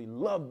absolutely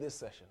love this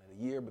session of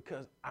the year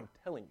because I'm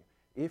telling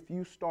you, if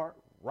you start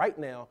right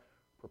now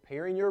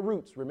preparing your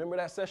roots, remember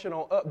that session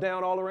on up,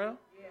 down, all around?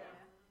 Yeah.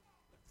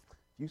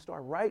 If you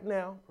start right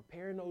now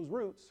preparing those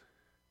roots,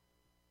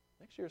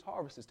 next year's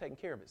harvest is taking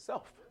care of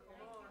itself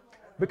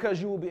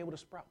because you will be able to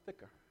sprout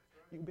thicker.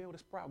 You'll be able to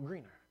sprout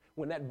greener.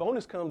 When that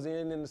bonus comes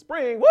in the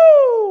spring,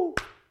 woo!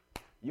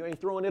 You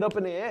ain't throwing it up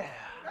in the air.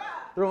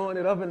 Throwing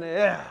it up in the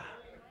air.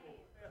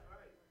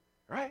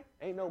 Right?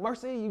 Ain't no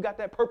mercy. You got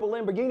that purple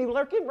Lamborghini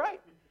lurking,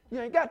 right? You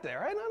ain't got that,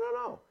 right?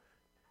 No.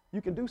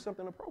 You can do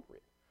something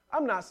appropriate.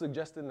 I'm not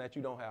suggesting that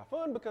you don't have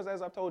fun because,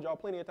 as I've told y'all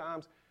plenty of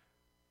times,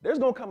 there's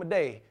going to come a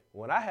day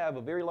when I have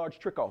a very large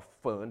trick-off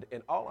fund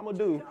and all I'm going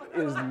to do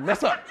is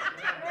mess up.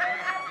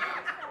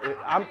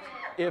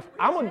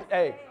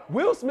 Hey,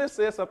 Will Smith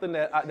said something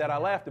that I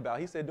laughed about.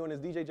 He said during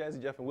his DJ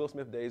Jazzy Jeff and Will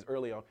Smith days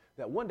early on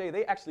that one day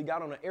they actually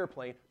got on an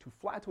airplane to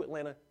fly to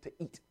Atlanta to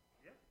eat.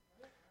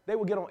 They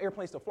would get on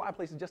airplanes to fly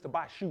places just to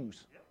buy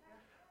shoes.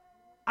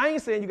 I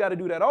ain't saying you got to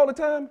do that all the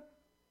time.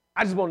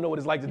 I just want to know what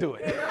it's like to do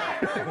it.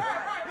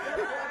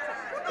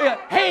 Yeah,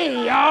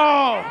 hey,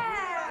 y'all.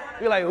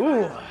 You're like,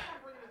 ooh.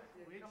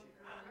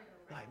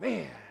 Like,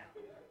 man.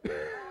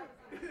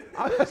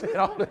 I say it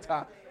all the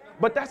time.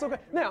 But that's okay.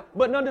 Now,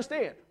 but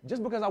understand,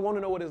 just because I want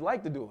to know what it's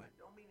like to do it,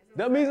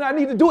 that means I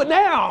need to do it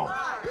now.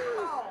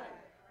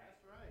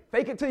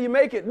 Fake it till you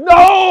make it.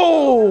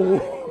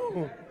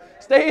 No!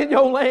 Stay in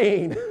your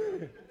lane.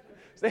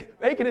 Stay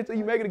faking it till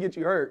you make it to get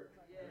you hurt.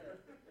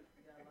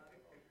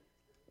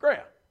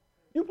 Graham,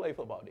 you play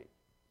football, did you?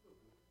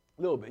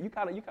 A little bit. You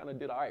kind of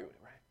did all right with it,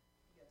 right?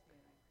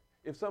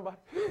 If somebody...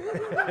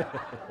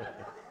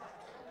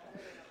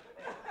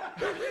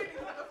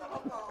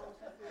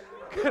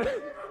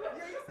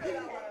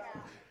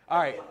 All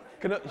right.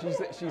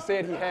 She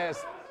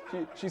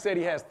said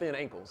he has thin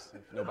ankles.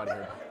 If nobody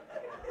heard that.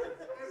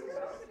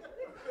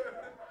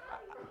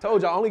 I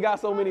told you I only got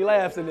so many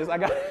laughs in this. All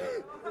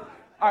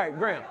right,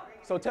 Graham.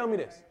 So tell me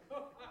this.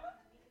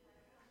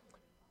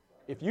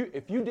 If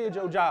you did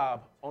your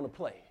job on a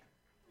play,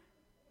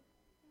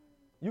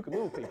 you can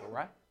move people,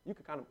 right? You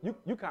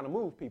kind of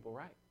move people,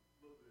 right?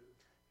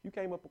 If you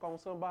came up on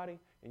somebody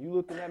and you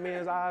looked in that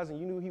man's eyes and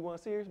you knew he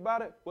wasn't serious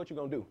about it, what you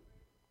gonna do?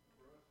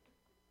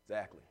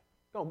 Exactly.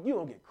 You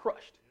gonna get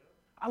crushed.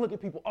 I look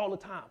at people all the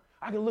time.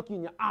 I can look you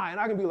in your eye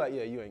and I can be like,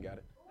 yeah, you ain't got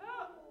it.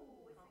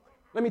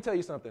 Let me tell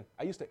you something.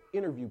 I used to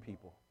interview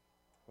people.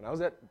 When I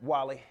was at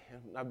Wiley,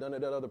 and I've done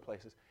it at other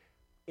places,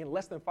 in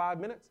less than 5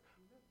 minutes,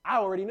 I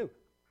already knew.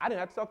 I didn't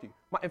have to talk to you.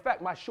 In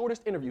fact, my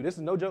shortest interview, this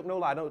is no joke, no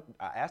lie.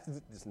 I asked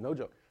this is no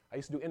joke. I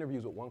used to do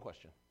interviews with one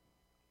question.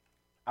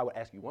 I would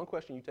ask you one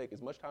question, you take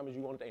as much time as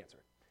you wanted to answer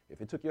it.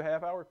 If it took you a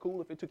half hour,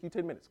 cool. If it took you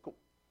 10 minutes, cool.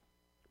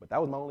 But that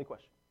was my only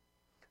question.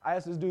 I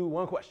asked this dude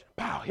one question.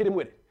 Pow, hit him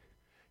with it.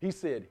 He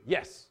said,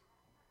 yes.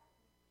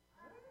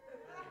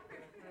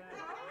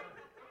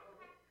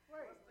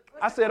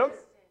 I said, okay.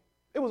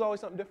 It was always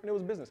something different. It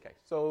was a business case.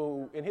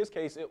 So in his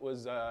case, it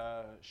was,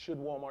 should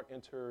Walmart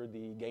enter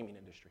the gaming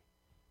industry?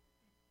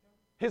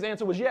 His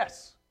answer was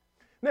yes.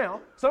 Now,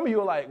 some of you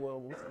are like,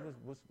 well,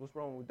 what's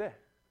wrong with that?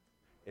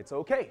 It's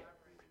okay.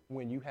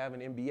 When you have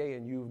an MBA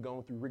and you've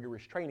gone through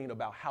rigorous training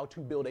about how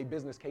to build a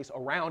business case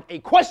around a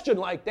question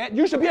like that,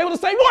 you should be able to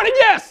say more than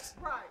yes.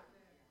 Right.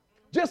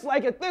 Just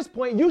like at this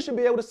point, you should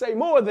be able to say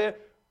more than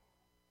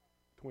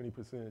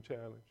 20%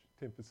 challenge,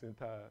 10%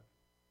 tithe,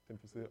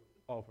 10%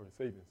 offer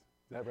savings.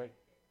 Is that right?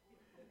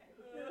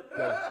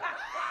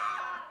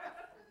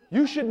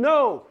 You should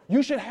know.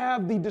 You should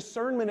have the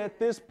discernment at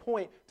this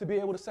point to be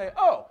able to say,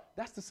 oh,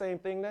 that's the same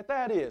thing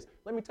that is.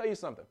 Let me tell you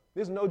something.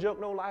 This is no joke,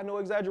 no lie, no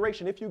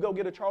exaggeration. If you go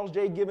get a Charles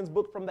J. Givens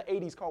book from the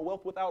 80s called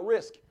Wealth Without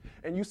Risk,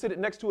 and you sit it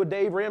next to a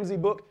Dave Ramsey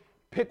book,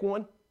 pick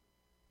one.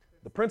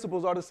 The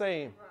principles are the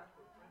same.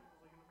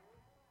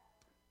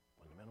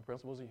 Fundamental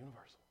principles are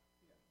universal.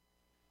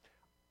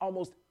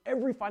 Almost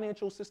every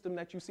financial system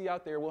that you see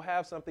out there will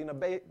have something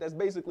that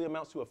basically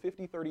amounts to a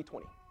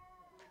 50-30-20.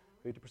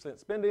 50%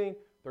 spending,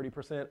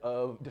 30%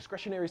 of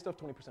discretionary stuff,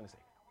 20% of saving.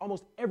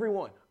 Almost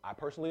everyone. I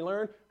personally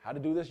learned how to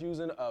do this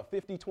using a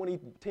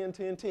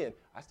 50-20-10-10-10.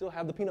 I still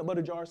have the peanut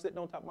butter jar sitting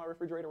on top of my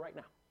refrigerator right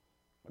now.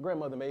 My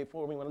grandmother made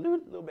for me when I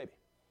was a little baby.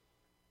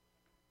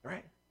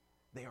 Right?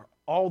 They are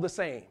all the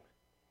same.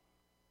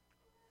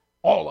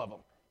 All of them.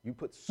 You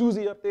put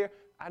Susie up there,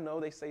 I know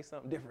they say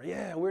something different.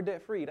 Yeah, we're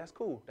debt free. That's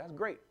cool. That's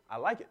great. I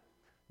like it.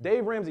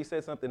 Dave Ramsey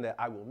said something that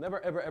I will never,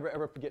 ever, ever,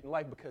 ever forget in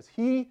life because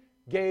he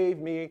gave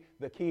me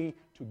the key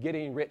to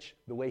getting rich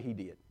the way he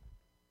did.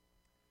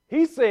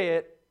 He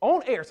said,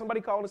 on air,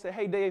 somebody called and said,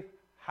 hey, Dave,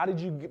 how did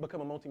you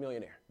become a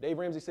multimillionaire? Dave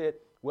Ramsey said,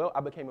 well,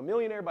 I became a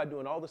millionaire by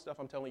doing all the stuff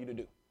I'm telling you to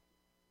do.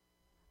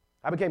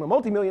 I became a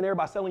multimillionaire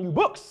by selling you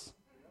books.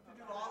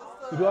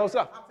 To do all the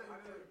stuff.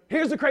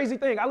 Here's the crazy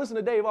thing. I listen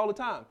to Dave all the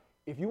time.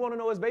 If you want to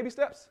know his baby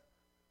steps,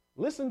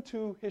 listen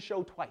to his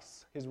show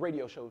twice, his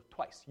radio show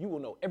twice. You will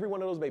know every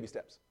one of those baby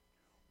steps.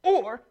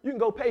 Or you can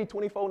go pay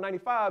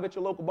 $24.95 at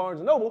your local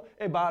Barnes & Noble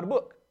and buy the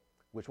book.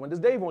 Which one does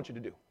Dave want you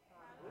to do?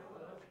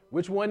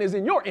 Which one is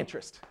in your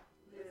interest?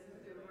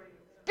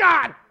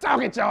 God,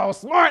 talking to y'all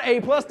smart A+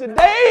 to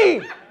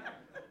Dave.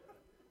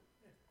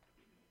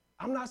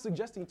 I'm not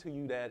suggesting to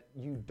you that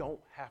you don't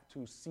have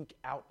to seek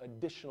out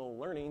additional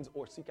learnings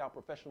or seek out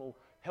professional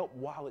help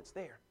while it's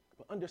there.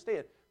 But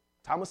understand,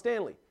 Thomas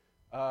Stanley,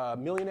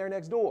 Millionaire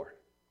Next Door,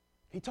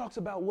 he talks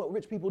about what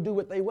rich people do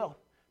with their wealth.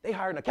 They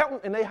hire an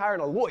accountant and they hire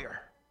a lawyer.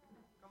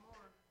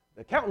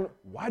 The accountant,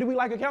 why do we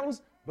like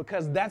accountants?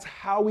 Because that's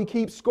how we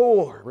keep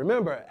score.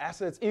 Remember,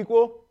 assets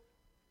equal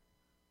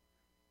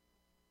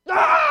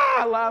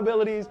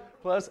liabilities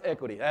plus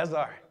equity. That's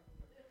all right.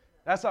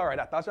 That's all right.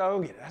 I thought y'all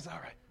would get it. That's all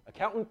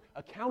right.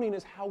 Accounting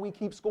is how we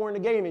keep score in the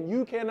game, and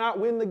you cannot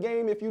win the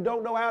game if you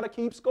don't know how to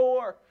keep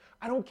score.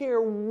 I don't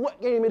care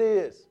what game it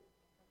is.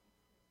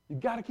 You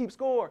got to keep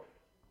score.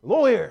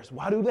 Lawyers,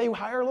 why do they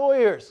hire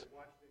lawyers?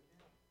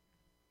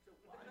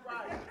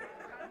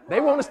 They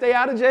want to stay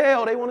out of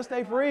jail. They want to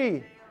stay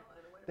free.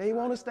 They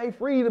want to stay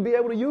free to be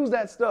able to use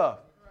that stuff.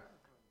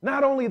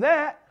 Not only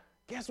that,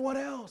 guess what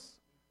else?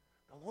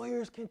 The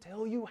lawyers can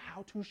tell you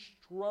how to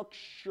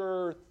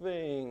structure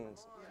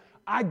things.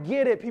 I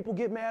get it. People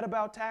get mad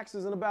about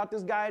taxes and about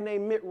this guy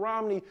named Mitt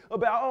Romney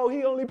about, oh,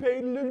 he only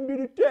paid a little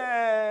bit of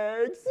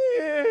tax.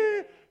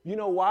 You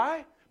know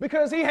why?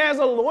 Because he has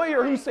a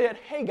lawyer who said,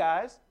 hey,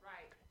 guys,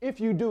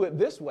 if you do it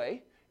this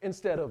way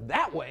instead of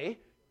that way,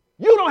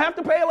 you don't have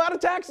to pay a lot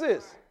of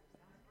taxes.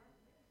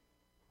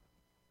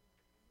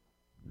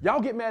 Y'all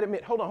get mad at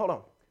Mitt. Hold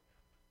on.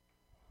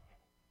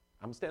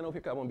 I'm standing over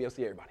here because I want to be able to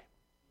see everybody.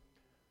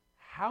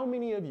 How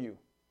many of you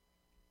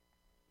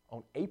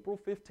on April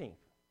 15th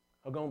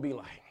are going to be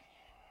like,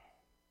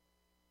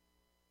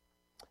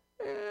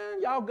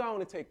 man, y'all go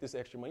on and take this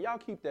extra money. Y'all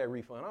keep that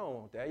refund. I don't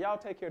want that. Y'all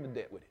take care of the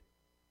debt with it.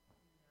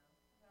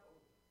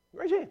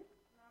 Raise your hand.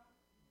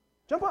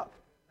 Jump up.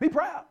 Be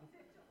proud.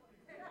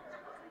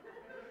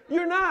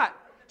 You're not.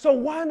 So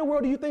why in the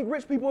world do you think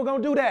rich people are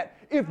going to do that?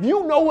 If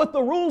you know what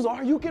the rules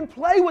are, you can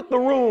play with the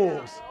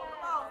rules.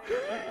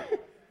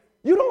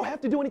 You don't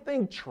have to do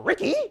anything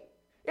tricky.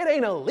 It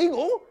ain't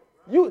illegal.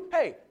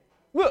 Hey,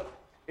 look,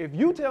 if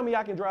you tell me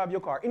I can drive your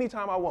car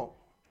anytime I want,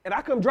 and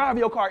I come drive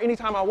your car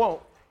anytime I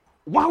want,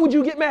 why would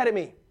you get mad at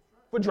me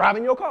for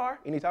driving your car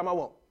anytime I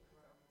want?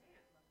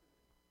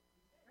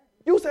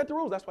 You set the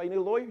rules. That's why you need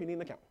a lawyer. You need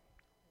an accountant.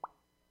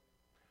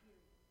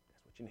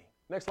 That's what you need.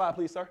 Next slide,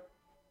 please, sir.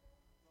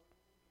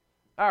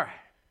 All right.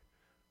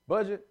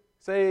 Budget,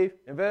 save,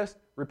 invest,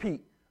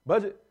 repeat.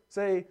 Budget,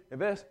 save,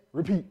 invest,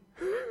 repeat.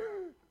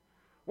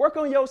 Work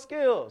on your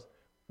skills.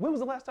 When was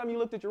the last time you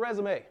looked at your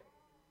resume?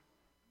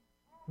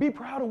 Be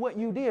proud of what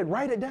you did.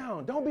 Write it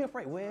down. Don't be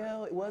afraid.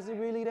 Well, it wasn't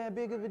really that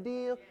big of a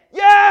deal.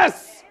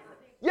 Yes!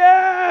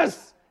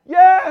 Yes!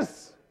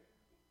 Yes!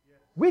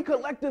 We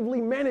collectively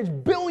manage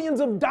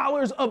billions of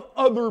dollars of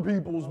other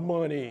people's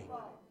money.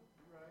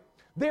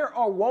 There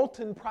are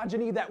Walton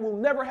progeny that will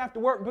never have to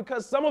work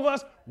because some of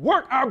us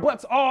work our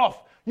butts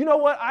off. You know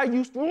what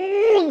used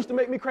to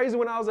make me crazy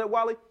when I was at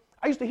Wally?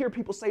 I used to hear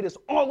people say this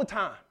all the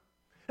time.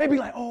 They'd be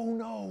like, oh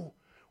no,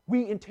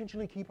 we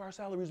intentionally keep our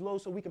salaries low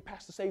so we can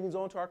pass the savings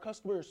on to our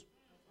customers.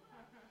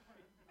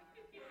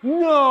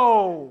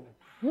 No,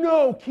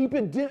 keep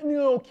it down.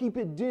 No, keep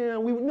it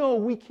down.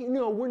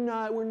 We're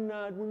not.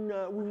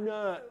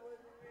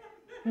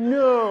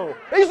 No.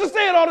 They used to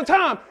say it all the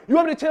time. You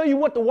want me to tell you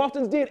what the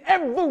Waltons did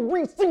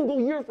every single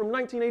year from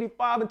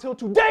 1985 until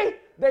today?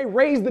 They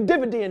raised the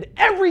dividend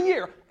every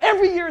year.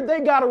 Every year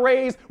they got a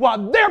raise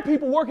while their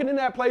people working in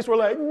that place were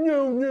like,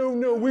 no,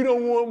 we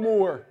don't want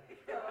more.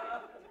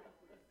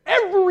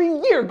 Every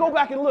year, go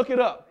back and look it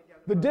up.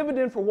 The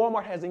dividend for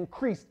Walmart has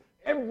increased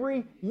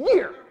every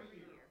year.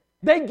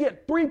 They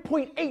get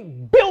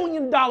 $3.8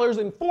 billion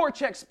in 4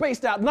 checks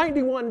spaced out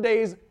 91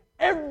 days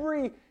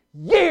every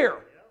year.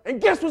 And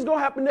guess what's going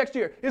to happen next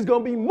year? It's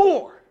going to be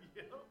more.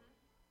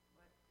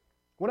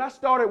 When I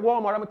started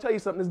Walmart, I'm going to tell you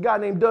something. This guy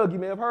named Doug, you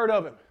may have heard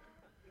of him.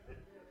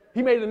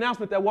 He made an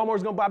announcement that Walmart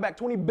is going to buy back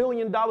 $20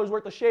 billion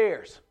worth of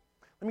shares.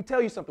 Let me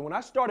tell you something. When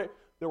I started,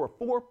 there were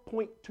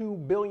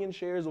 4.2 billion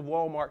shares of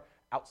Walmart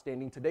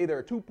outstanding. Today, there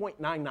are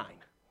 2.99.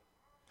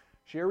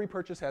 Share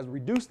repurchase has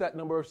reduced that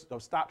number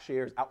of stock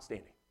shares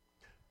outstanding.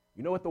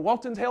 You know what the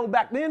Waltons held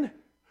back then?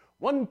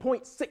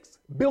 1.6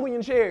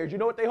 billion shares. You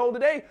know what they hold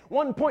today?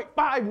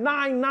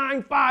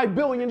 1.5995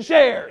 billion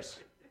shares.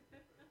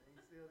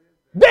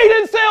 They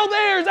didn't sell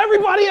theirs.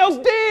 Everybody else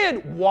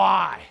did.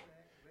 Why?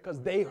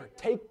 Because they are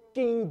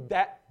taking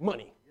that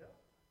money.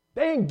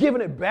 They ain't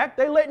giving it back.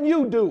 They letting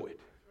you do it.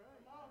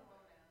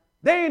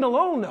 They ain't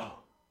alone, though.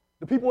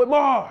 The people at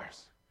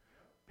Mars,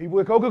 people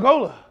at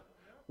Coca-Cola.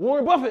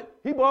 Warren Buffett,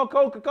 he bought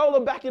Coca-Cola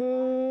back in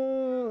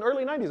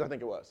early 90s, I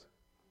think it was.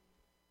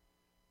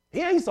 He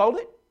ain't sold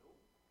it.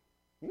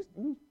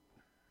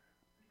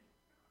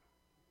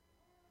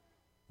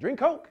 Drink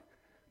Coke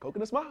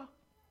and a smile.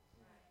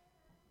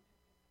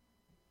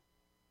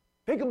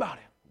 Think about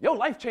it. Your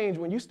life changed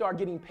when you start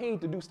getting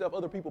paid to do stuff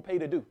other people pay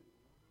to do.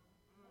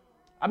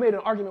 I made an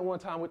argument one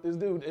time with this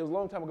dude. It was a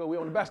long time ago. We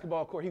were on the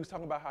basketball court. He was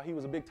talking about how he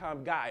was a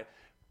big-time guy.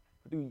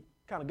 The dude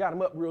kind of got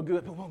him up real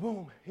good. Boom, boom,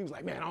 boom. He was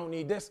like, man, I don't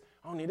need this.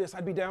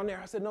 I'd be down there.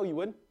 I said, no, you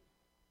wouldn't.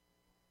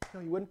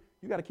 You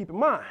got to keep in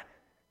mind,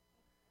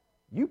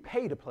 you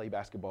pay to play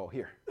basketball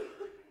here.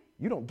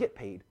 You don't get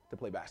paid to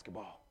play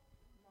basketball.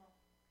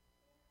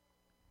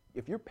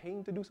 If you're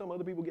paying to do something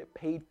other people get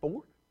paid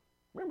for,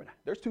 remember that.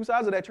 There's two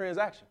sides of that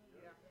transaction.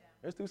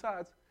 There's two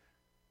sides.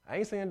 I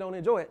ain't saying don't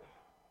enjoy it.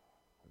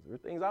 There are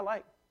things I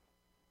like.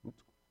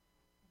 Oops.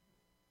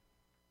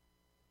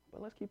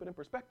 But let's keep it in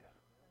perspective.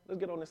 Let's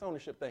get on this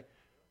ownership thing.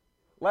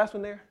 Last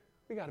one there,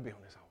 we got to be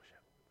on this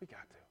ownership. We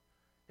got to.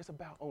 It's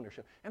about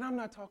ownership. And I'm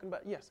not talking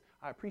about, yes,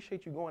 I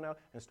appreciate you going out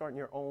and starting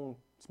your own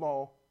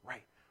small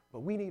right.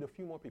 But we need a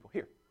few more people.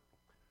 Here.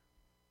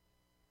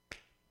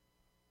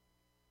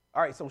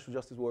 All right, social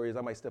justice warriors,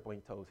 I might step on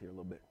your toes here a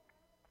little bit.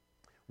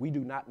 We do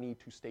not need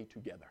to stay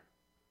together.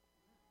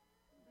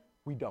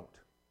 We don't.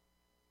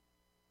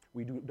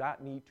 We do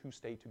not need to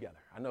stay together.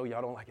 I know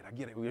y'all don't like it. I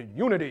get it.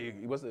 Unity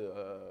was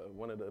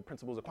one of the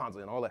principles of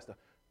Kwanzaa and all that stuff.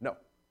 No.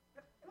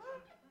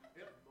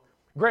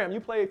 Graham, you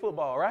played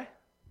football, right?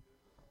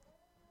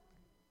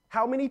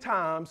 How many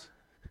times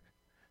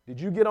did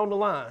you get on the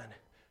line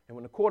and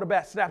when the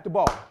quarterback snapped the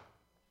ball,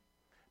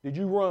 did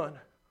you run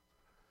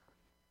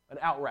an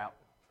out route?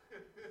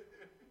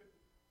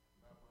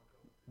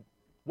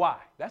 Why?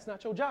 That's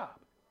not your job.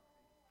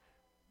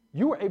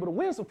 You were able to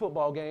win some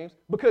football games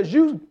because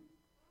you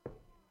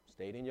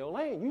stayed in your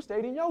lane. You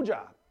stayed in your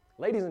job.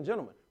 Ladies and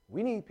gentlemen,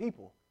 we need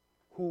people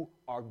who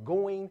are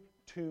going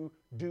to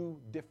do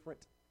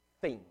different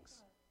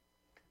things.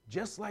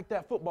 Just like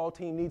that football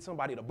team needs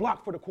somebody to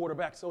block for the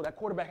quarterback so that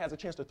quarterback has a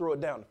chance to throw it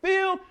down the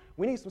field,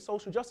 we need some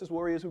social justice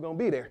warriors who are going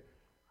to be there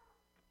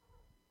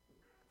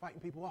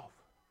fighting people off,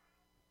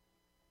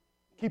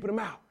 keeping them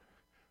out.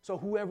 So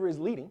whoever is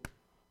leading,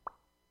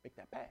 make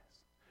that pass.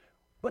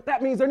 But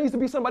that means there needs to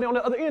be somebody on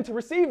the other end to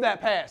receive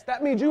that pass.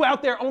 That means you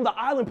out there on the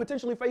island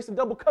potentially facing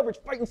double coverage,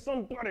 fighting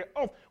somebody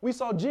off. We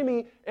saw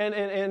Jimmy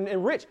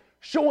and Rich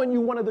showing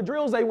you one of the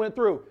drills they went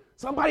through.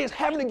 Somebody is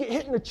having to get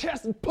hit in the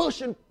chest and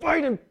push and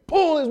fight and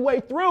pull his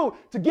way through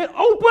to get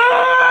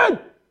open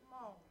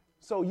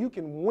so you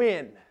can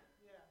win.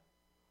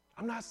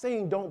 I'm not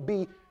saying don't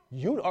be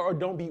or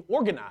don't be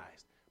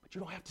organized, but you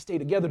don't have to stay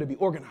together to be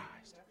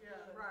organized.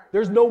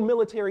 There's no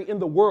military in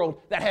the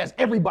world that has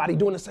everybody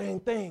doing the same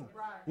thing.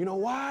 You know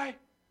why?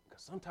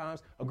 Because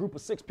sometimes a group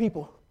of 6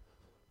 people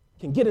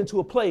can get into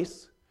a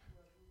place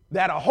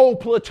that a whole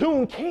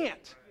platoon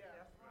can't.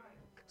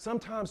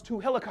 Sometimes 2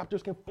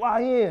 helicopters can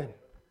fly in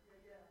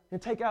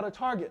and take out a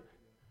target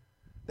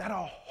that a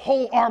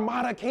whole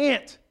armada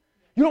can't.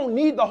 You don't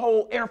need the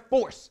whole Air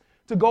Force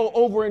to go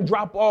over and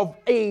drop off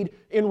aid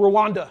in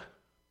Rwanda. A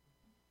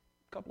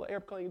couple of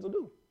airplanes will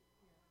do.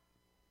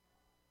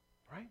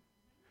 Right?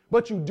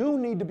 But you do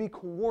need to be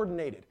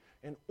coordinated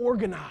and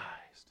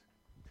organized.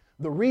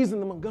 The reason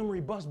the Montgomery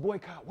bus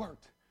boycott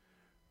worked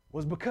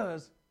was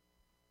because,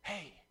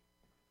 hey,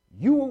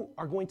 you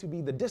are going to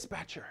be the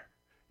dispatcher.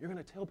 You're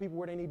going to tell people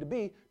where they need to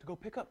be to go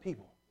pick up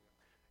people.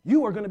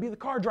 You are going to be the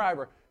car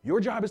driver. Your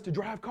job is to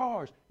drive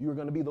cars. You're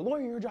going to be the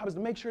lawyer. Your job is to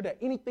make sure that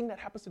anything that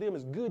happens to them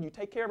is good. You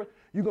take care of it.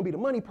 You're going to be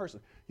the money person.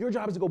 Your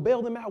job is to go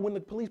bail them out when the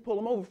police pull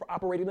them over for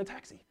operating a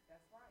taxi.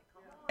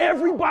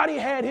 Everybody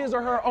had his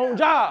or her own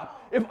job.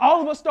 If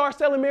all of us start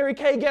selling Mary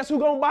Kay, guess who's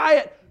going to buy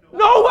it?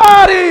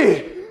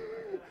 Nobody!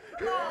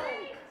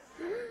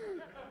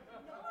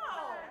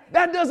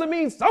 That doesn't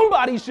mean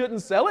somebody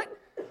shouldn't sell it.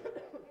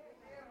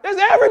 There's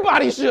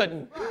everybody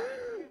shouldn't.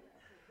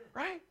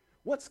 Right?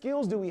 What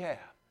skills do we have?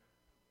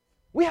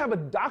 We have a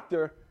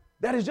doctor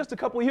that is just a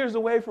couple years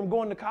away from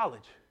going to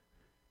college.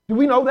 Do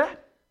we know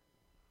that?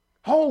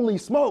 Holy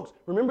smokes.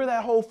 Remember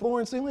that whole floor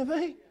and ceiling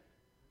thing?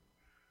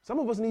 Some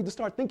of us need to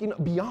start thinking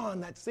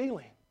beyond that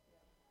ceiling.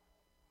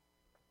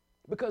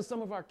 Because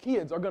some of our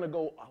kids are going to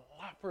go a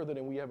lot further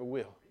than we ever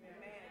will.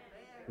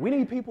 We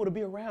need people to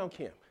be around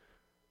Kim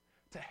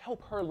to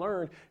help her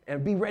learn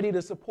and be ready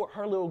to support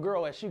her little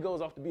girl as she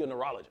goes off to be a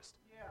neurologist.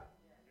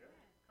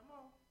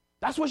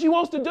 That's what she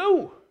wants to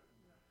do.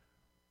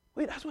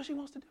 Wait, that's what she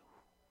wants to do.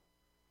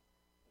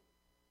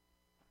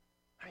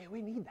 I mean,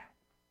 we need that.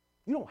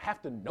 You don't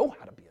have to know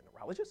how to be a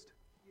neurologist.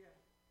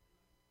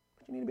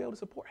 But you need to be able to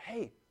support.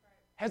 Hey,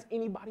 has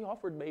anybody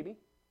offered, maybe,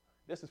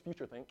 this is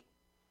future think,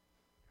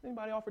 has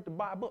anybody offered to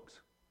buy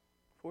books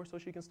for her so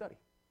she can study?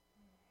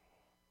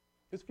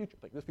 This future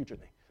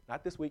thing.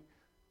 Not this week,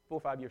 4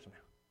 or 5 years from now.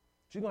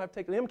 She's going to have to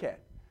take the MCAT.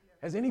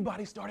 Has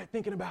anybody started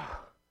thinking about,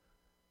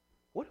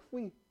 what if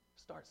we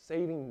start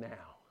saving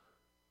now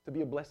to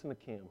be a blessing to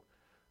Kim?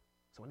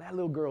 So when that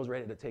little girl's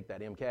ready to take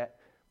that MCAT,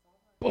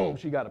 boom,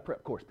 she got a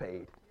prep course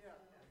paid.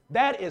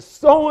 That is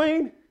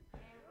sowing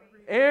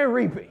and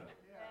reaping.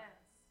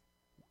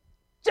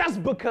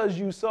 Just because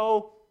you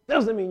sow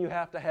doesn't mean you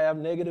have to have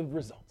negative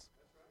results.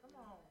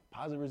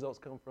 Positive results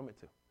come from it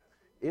too.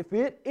 If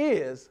it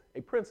is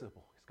a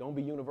principle, it's going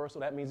to be universal.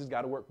 That means it's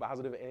got to work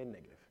positive and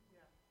negative.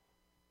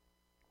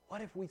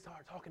 What if we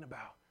start talking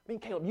about,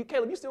 Caleb,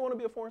 you still want to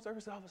be a foreign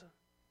service officer?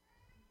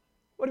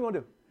 What do you want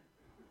to do?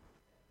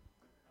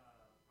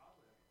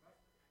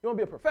 You want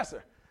to be a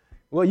professor?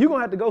 Well, you're going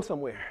to have to go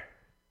somewhere.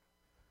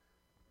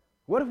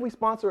 What if we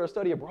sponsor a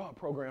study abroad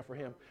program for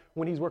him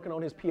when he's working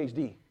on his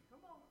PhD?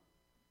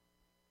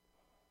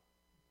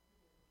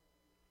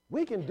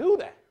 We can do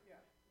that.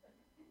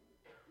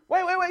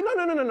 Wait,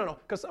 no.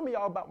 Because some of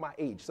y'all about my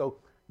age. So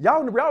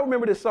y'all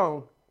remember this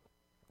song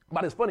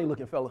by this funny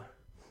looking fella.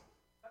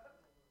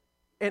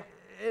 And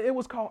it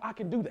was called I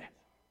Can Do That.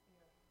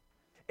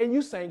 And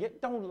you sang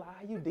it. Don't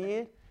lie, you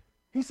did.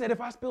 He said,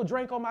 if I spill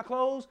drink on my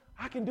clothes,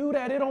 I can do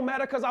that. It don't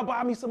matter because I'll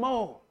buy me some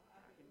more.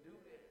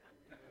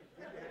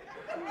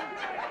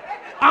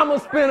 I'm going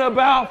to spend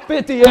about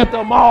 50 at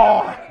the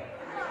mall.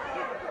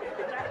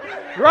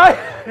 Right?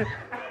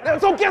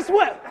 So guess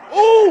what?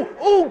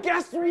 Ooh,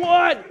 guess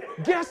what?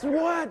 Guess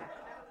what?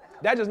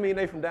 That just means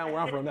they from down where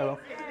I'm from. That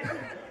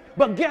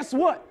But guess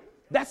what?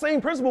 That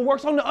same principle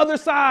works on the other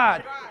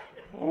side.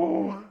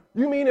 Oh,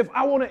 you mean if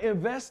I want to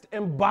invest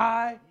and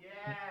buy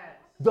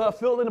the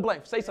fill in the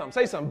blank? Say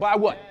something. Buy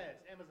what?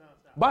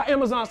 Buy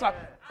Amazon stock.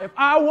 If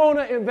I want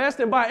to invest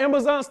and buy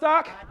Amazon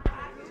stock,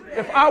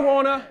 if I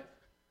want to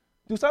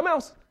do something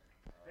else,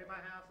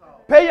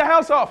 pay your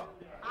house off.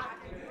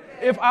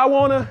 If I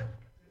want to,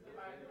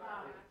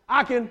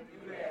 I can.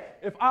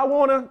 If I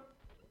want to,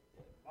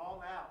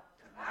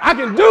 I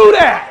can do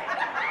that.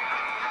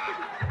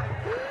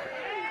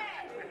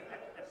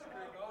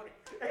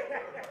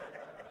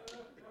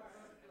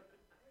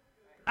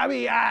 I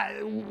mean,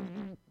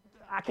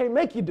 I can't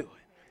make you do it.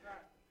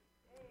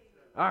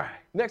 All right,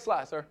 next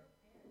slide, sir.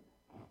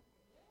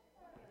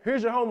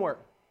 Here's your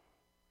homework.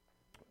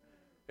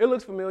 It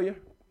looks familiar.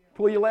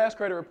 Pull your last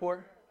credit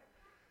report.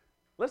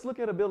 Let's look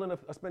at a building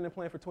a spending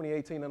plan for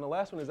 2018, and the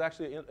last one is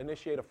actually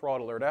initiate a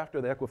fraud alert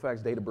after the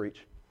Equifax data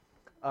breach.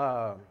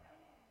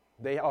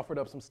 They offered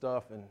up some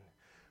stuff, and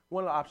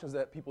one of the options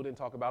that people didn't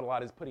talk about a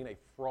lot is putting a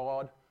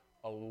fraud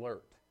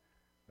alert,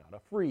 not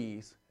a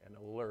freeze, an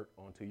alert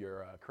onto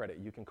your credit.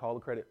 You can call the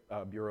credit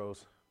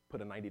bureaus,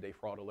 put a 90-day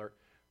fraud alert.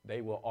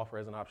 They will offer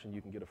as an option,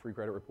 you can get a free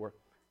credit report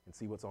and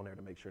see what's on there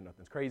to make sure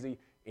nothing's crazy.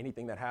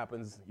 Anything that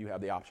happens, you have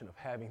the option of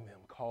having them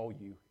call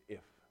you if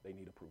they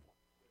need approval.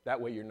 That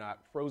way you're not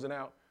frozen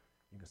out,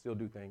 you can still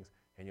do things,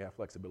 and you have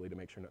flexibility to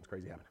make sure nothing's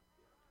crazy happening.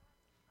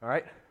 All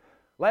right,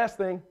 last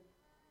thing,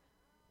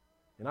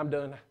 and I'm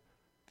done.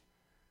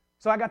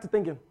 So I got to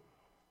thinking,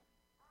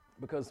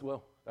 because,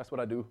 well, that's what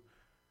I do.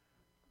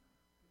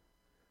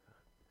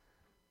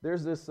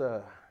 There's this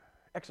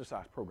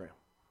exercise program.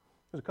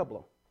 There's a couple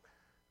of them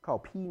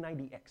called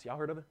P90X. Y'all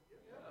heard of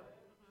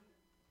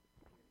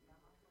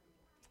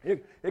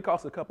it? It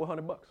costs a couple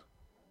 $100.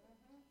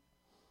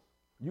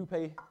 You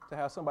pay to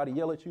have somebody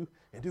yell at you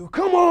and do,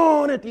 come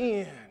on at the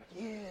end.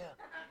 Yeah.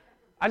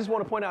 I just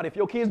want to point out, if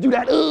your kids do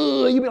that,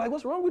 you be like,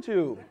 what's wrong with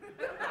you?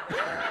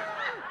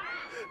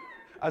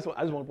 I just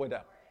want to point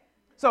out.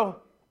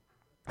 So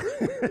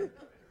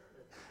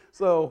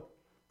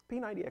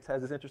P90X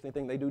has this interesting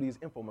thing. They do these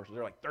infomercials.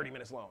 They're like 30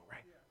 minutes long,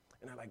 right?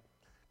 And they're like,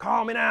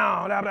 call me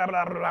now. Blah, blah,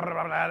 blah, blah, blah,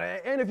 blah.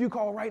 And if you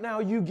call right now,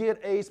 you get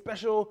a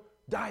special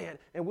diet.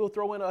 And we'll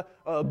throw in a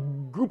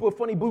group of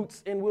funny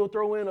boots. And we'll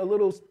throw in a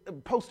little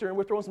poster. And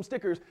we'll throw in some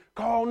stickers.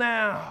 Call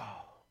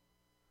now.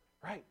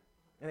 Right?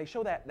 And they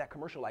show that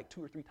commercial like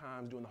 2 or 3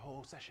 times during the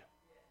whole session.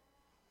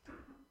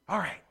 All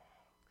right.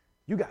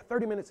 You got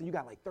 30 minutes and you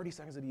got like 30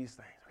 seconds of these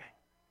things, okay?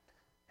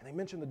 And they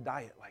mention the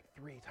diet like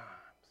 3 times.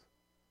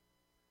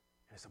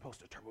 And it's supposed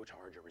to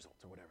turbocharge your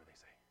results or whatever they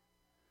say.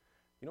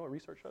 You know what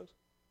research shows?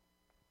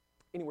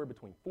 Anywhere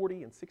between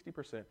 40 and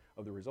 60%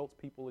 of the results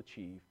people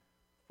achieve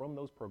from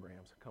those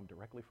programs come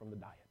directly from the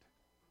diet.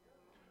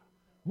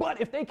 But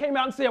if they came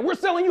out and said, we're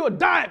selling you a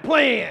diet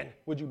plan,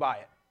 would you buy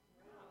it?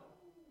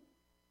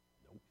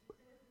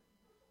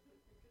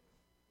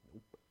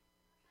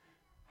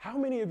 How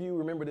many of you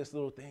remember this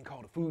little thing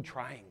called a food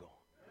triangle?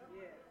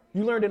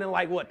 You learned it in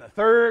like what, the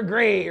 3rd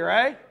grade,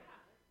 right?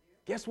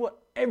 Guess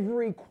what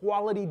every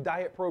quality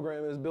diet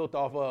program is built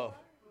off of?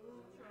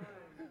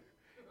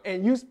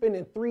 And you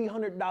spending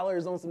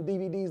 $300 on some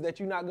DVDs that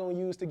you're not going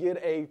to use to get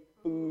a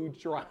food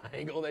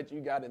triangle that you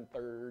got in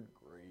 3rd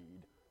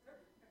grade.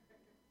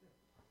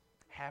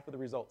 Half of the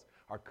results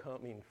are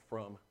coming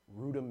from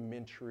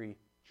rudimentary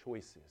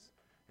choices.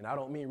 And I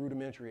don't mean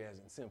rudimentary as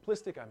in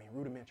simplistic, I mean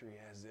rudimentary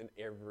as in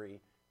everyday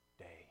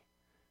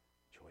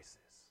choices.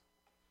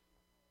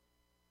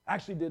 I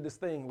actually did this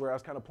thing where I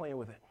was kind of playing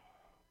with it,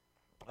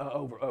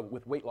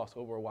 with weight loss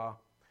over a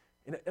while.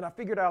 And I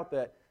figured out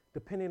that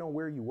depending on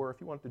where you were,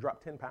 if you wanted to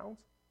drop 10 pounds,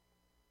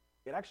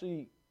 it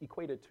actually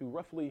equated to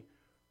roughly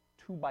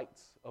 2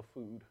 bites of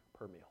food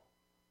per meal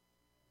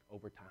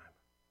over time.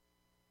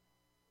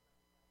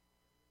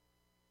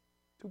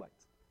 2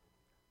 bites.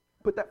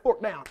 Put that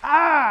fork down.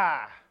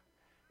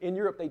 In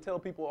Europe, they tell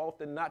people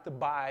often not to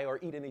buy or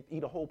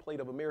eat a whole plate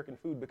of American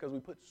food because we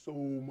put so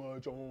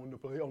much on the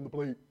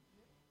plate.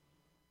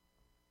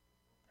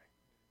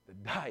 The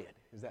diet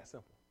is that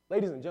simple.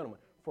 Ladies and gentlemen,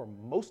 for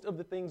most of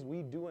the things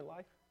we do in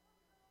life,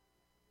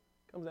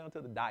 it comes down to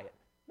the diet.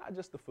 Not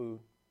just the food,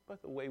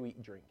 but the way we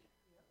drink.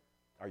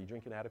 Are you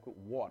drinking adequate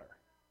water?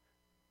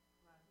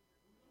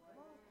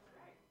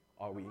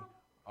 Are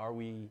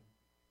we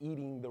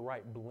eating the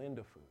right blend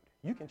of food?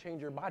 You can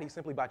change your body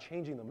simply by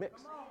changing the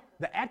mix.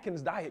 The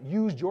Atkins diet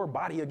used your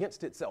body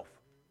against itself.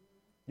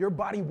 Your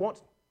body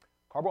wants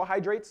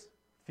carbohydrates,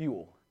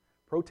 fuel.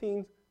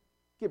 Proteins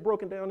get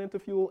broken down into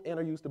fuel and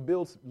are used to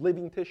build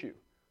living tissue.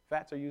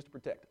 Fats are used to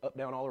protect, up,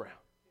 down, all around.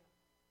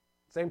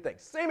 Same thing,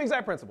 same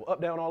exact principle, up,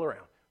 down, all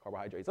around.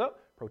 Carbohydrates up,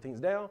 proteins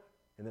down,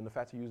 and then the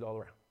fats are used all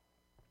around.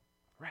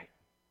 Right?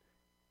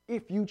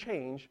 If you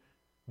change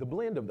the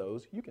blend of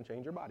those, you can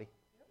change your body.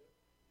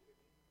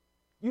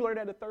 You learned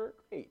that in 3rd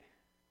grade.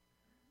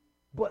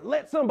 But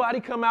let somebody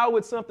come out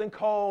with something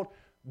called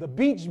the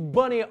Beach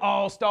Bunny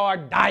All-Star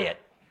Diet.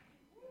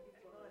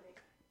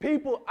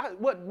 People,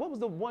 what was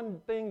the one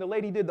thing the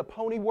lady did, the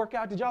pony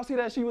workout? Did y'all see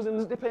that? She was in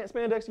the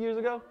spandex years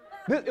ago.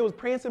 It was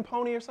Prancing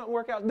Pony or something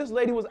workout. This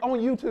lady was on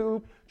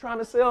YouTube trying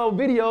to sell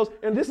videos,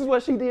 and this is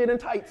what she did in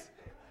tights.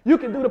 You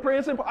can do the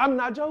Prancing Pony. I'm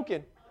not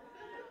joking.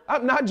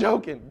 I'm not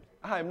joking.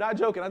 I am not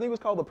joking. I think it was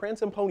called the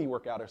Prancing Pony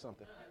workout or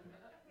something.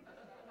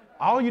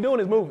 All you're doing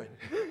is moving.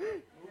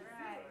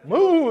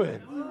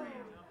 Moving.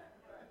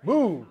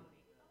 Move.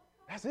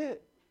 That's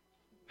it.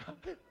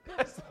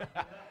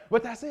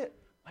 But that's it.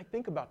 Like,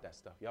 think about that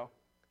stuff, y'all.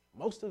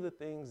 Most of the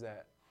things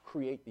that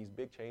create these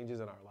big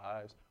changes in our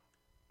lives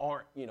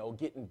aren't,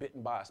 getting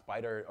bitten by a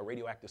spider, a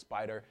radioactive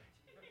spider,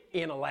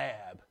 in a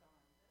lab.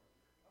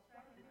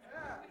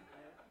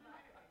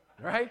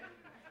 Right?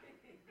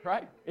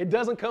 Right? It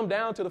doesn't come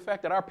down to the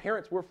fact that our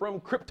parents were from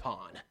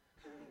Krypton.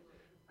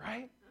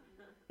 Right?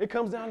 It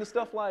comes down to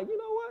stuff like, you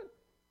know what?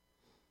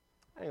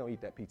 I ain't gonna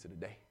eat that pizza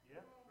today. Yeah,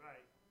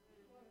 right.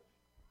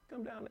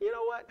 Come down to, you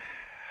know what?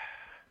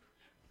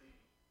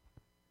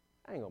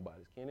 I ain't gonna buy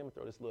this candy. I'm gonna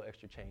throw this little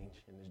extra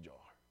change in this jar.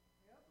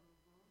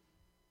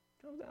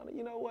 Comes down to,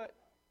 you know what?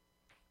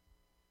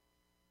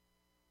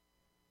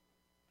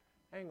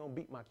 I ain't gonna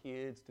beat my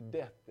kids to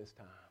death this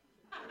time.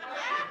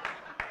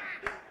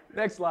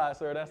 Next slide,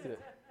 sir. That's it.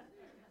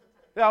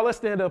 Now let's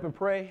stand up and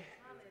pray.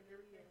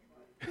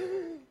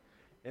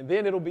 And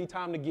then it'll be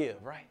time to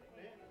give, right?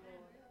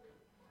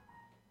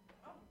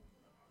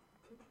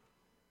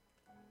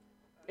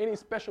 Any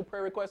special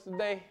prayer requests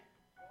today?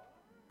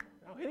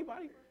 No,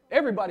 anybody?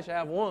 Everybody should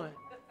have one.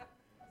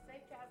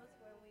 Safe travels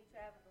when we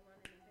travel to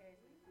London and Paris.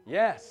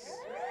 Yes.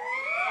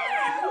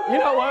 You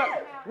know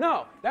what?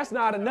 No, that's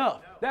not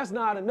enough. That's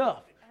not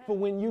enough for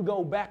when you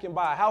go back and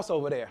buy a house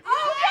over there.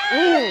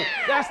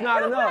 That's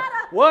not enough.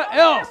 What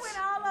else?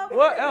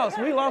 What else?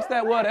 We lost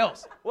that what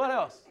else? What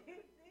else?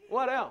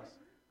 What else?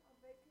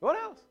 What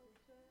else?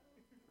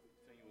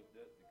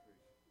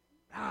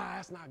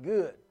 That's not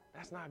good.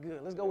 That's not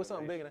good. Let's go with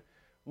something bigger than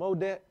more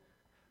debt.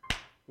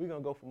 We're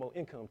going to go for more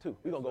income, too.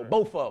 We're going to go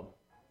both of them.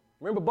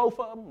 Remember both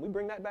of them? We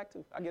bring that back,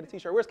 too. I get a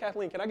T-shirt. Where's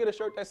Kathleen? Can I get a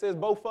shirt that says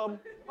both of them?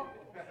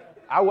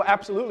 I will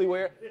absolutely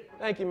wear it.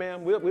 Thank you,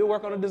 ma'am. We'll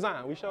work on the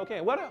design. We sure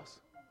can. What else?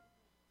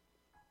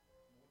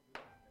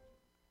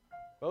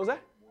 What was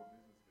that?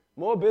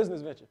 More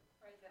business venture.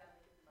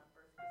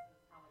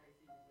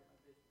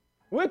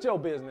 With your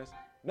business?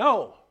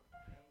 No.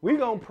 We're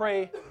going to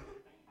pray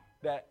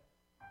that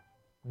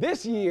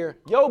this year,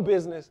 your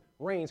business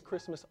rains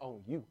Christmas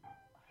on you.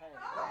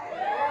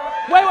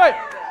 Wait.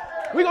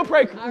 We're going to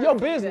pray your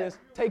business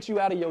takes you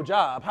out of your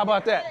job. How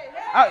about that?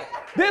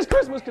 This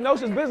Christmas,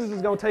 Kenosha's business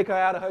is going to take her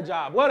out of her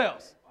job. What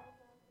else?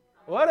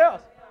 What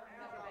else?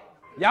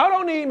 Y'all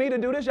don't need me to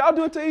do this. Y'all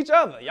do it to each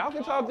other. Y'all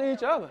can talk to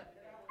each other.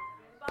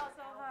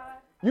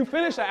 You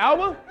finish the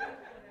album?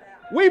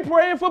 We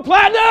praying for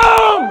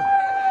platinum!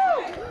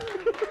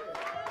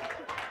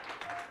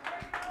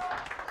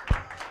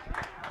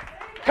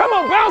 Come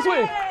on, bounce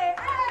with it.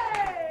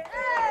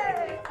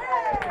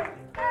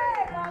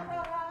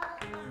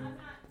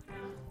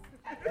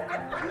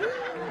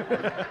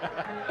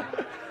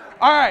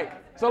 All right,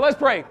 so let's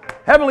pray.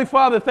 Heavenly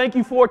Father, thank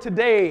you for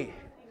today.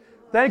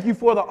 Thank you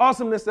for the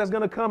awesomeness that's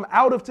going to come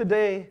out of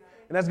today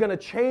and that's going to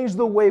change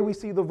the way we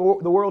see the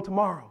world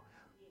tomorrow.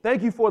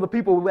 Thank you for the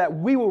people that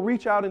we will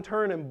reach out and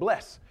turn and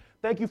bless.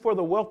 Thank you for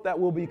the wealth that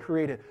will be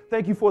created.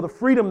 Thank you for the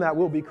freedom that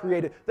will be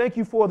created. Thank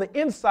you for the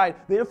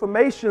insight, the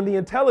information, the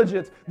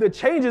intelligence, the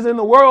changes in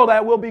the world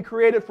that will be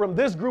created from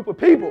this group of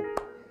people.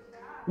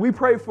 We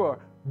pray for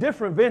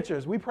different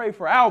ventures. We pray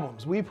for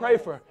albums. We pray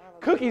for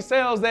cookie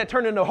sales that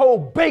turn into whole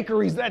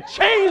bakeries that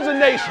change the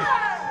nation.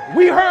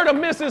 We heard of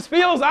Mrs.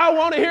 Fields. I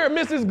want to hear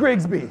Mrs.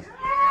 Grigsby.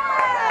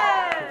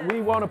 We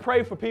want to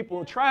pray for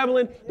people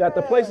traveling, that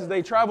the places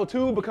they travel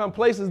to become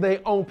places they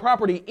own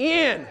property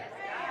in,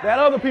 that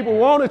other people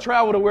want to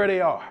travel to where they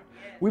are.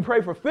 We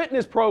pray for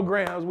fitness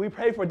programs. We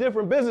pray for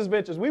different business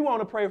ventures. We want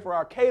to pray for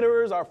our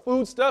caterers, our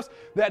foodstuffs,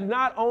 that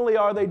not only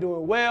are they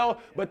doing well,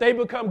 but they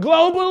become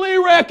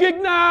globally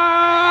recognized.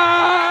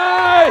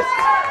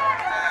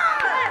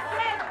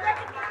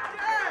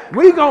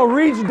 We gonna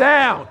reach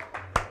down.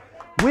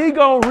 We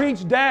gonna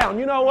reach down.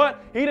 You know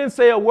what? He didn't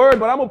say a word,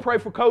 but I'm gonna pray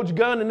for Coach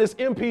Gunn in this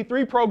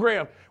MP3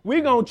 program. We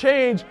gonna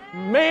change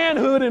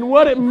manhood and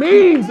what it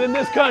means in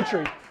this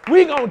country.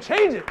 We gonna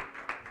change it.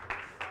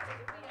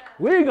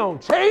 We gonna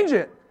change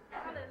it.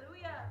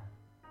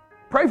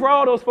 Pray for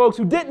all those folks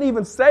who didn't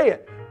even say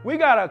it. We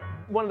got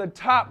one of the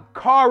top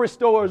car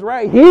restorers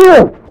right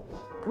here.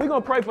 We gonna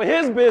pray for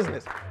his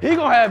business. He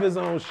gonna have his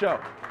own show.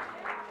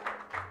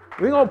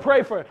 We're gonna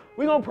pray for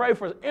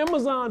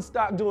Amazon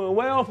stock doing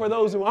well for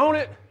those who own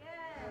it.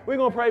 We're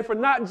gonna pray for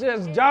not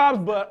just jobs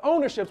but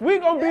ownerships. We're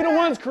gonna be the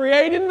ones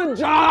creating the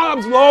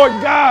jobs, Lord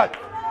God.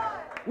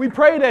 We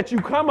pray that you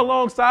come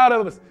alongside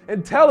of us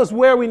and tell us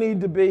where we need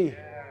to be.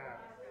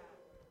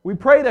 We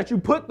pray that you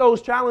put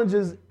those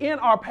challenges in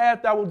our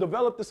path that will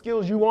develop the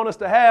skills you want us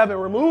to have and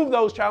remove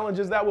those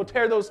challenges that will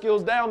tear those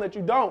skills down that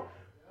you don't.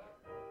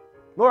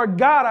 Lord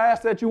God, I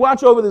ask that you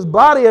watch over this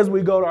body as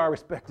we go to our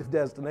respective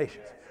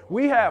destinations.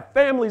 We have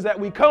families that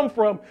we come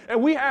from,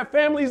 and we have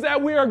families that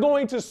we are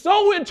going to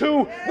sow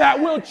into that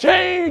will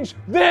change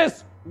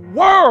this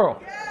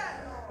world.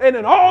 And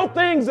in all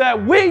things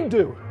that we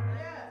do,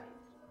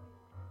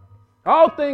 all things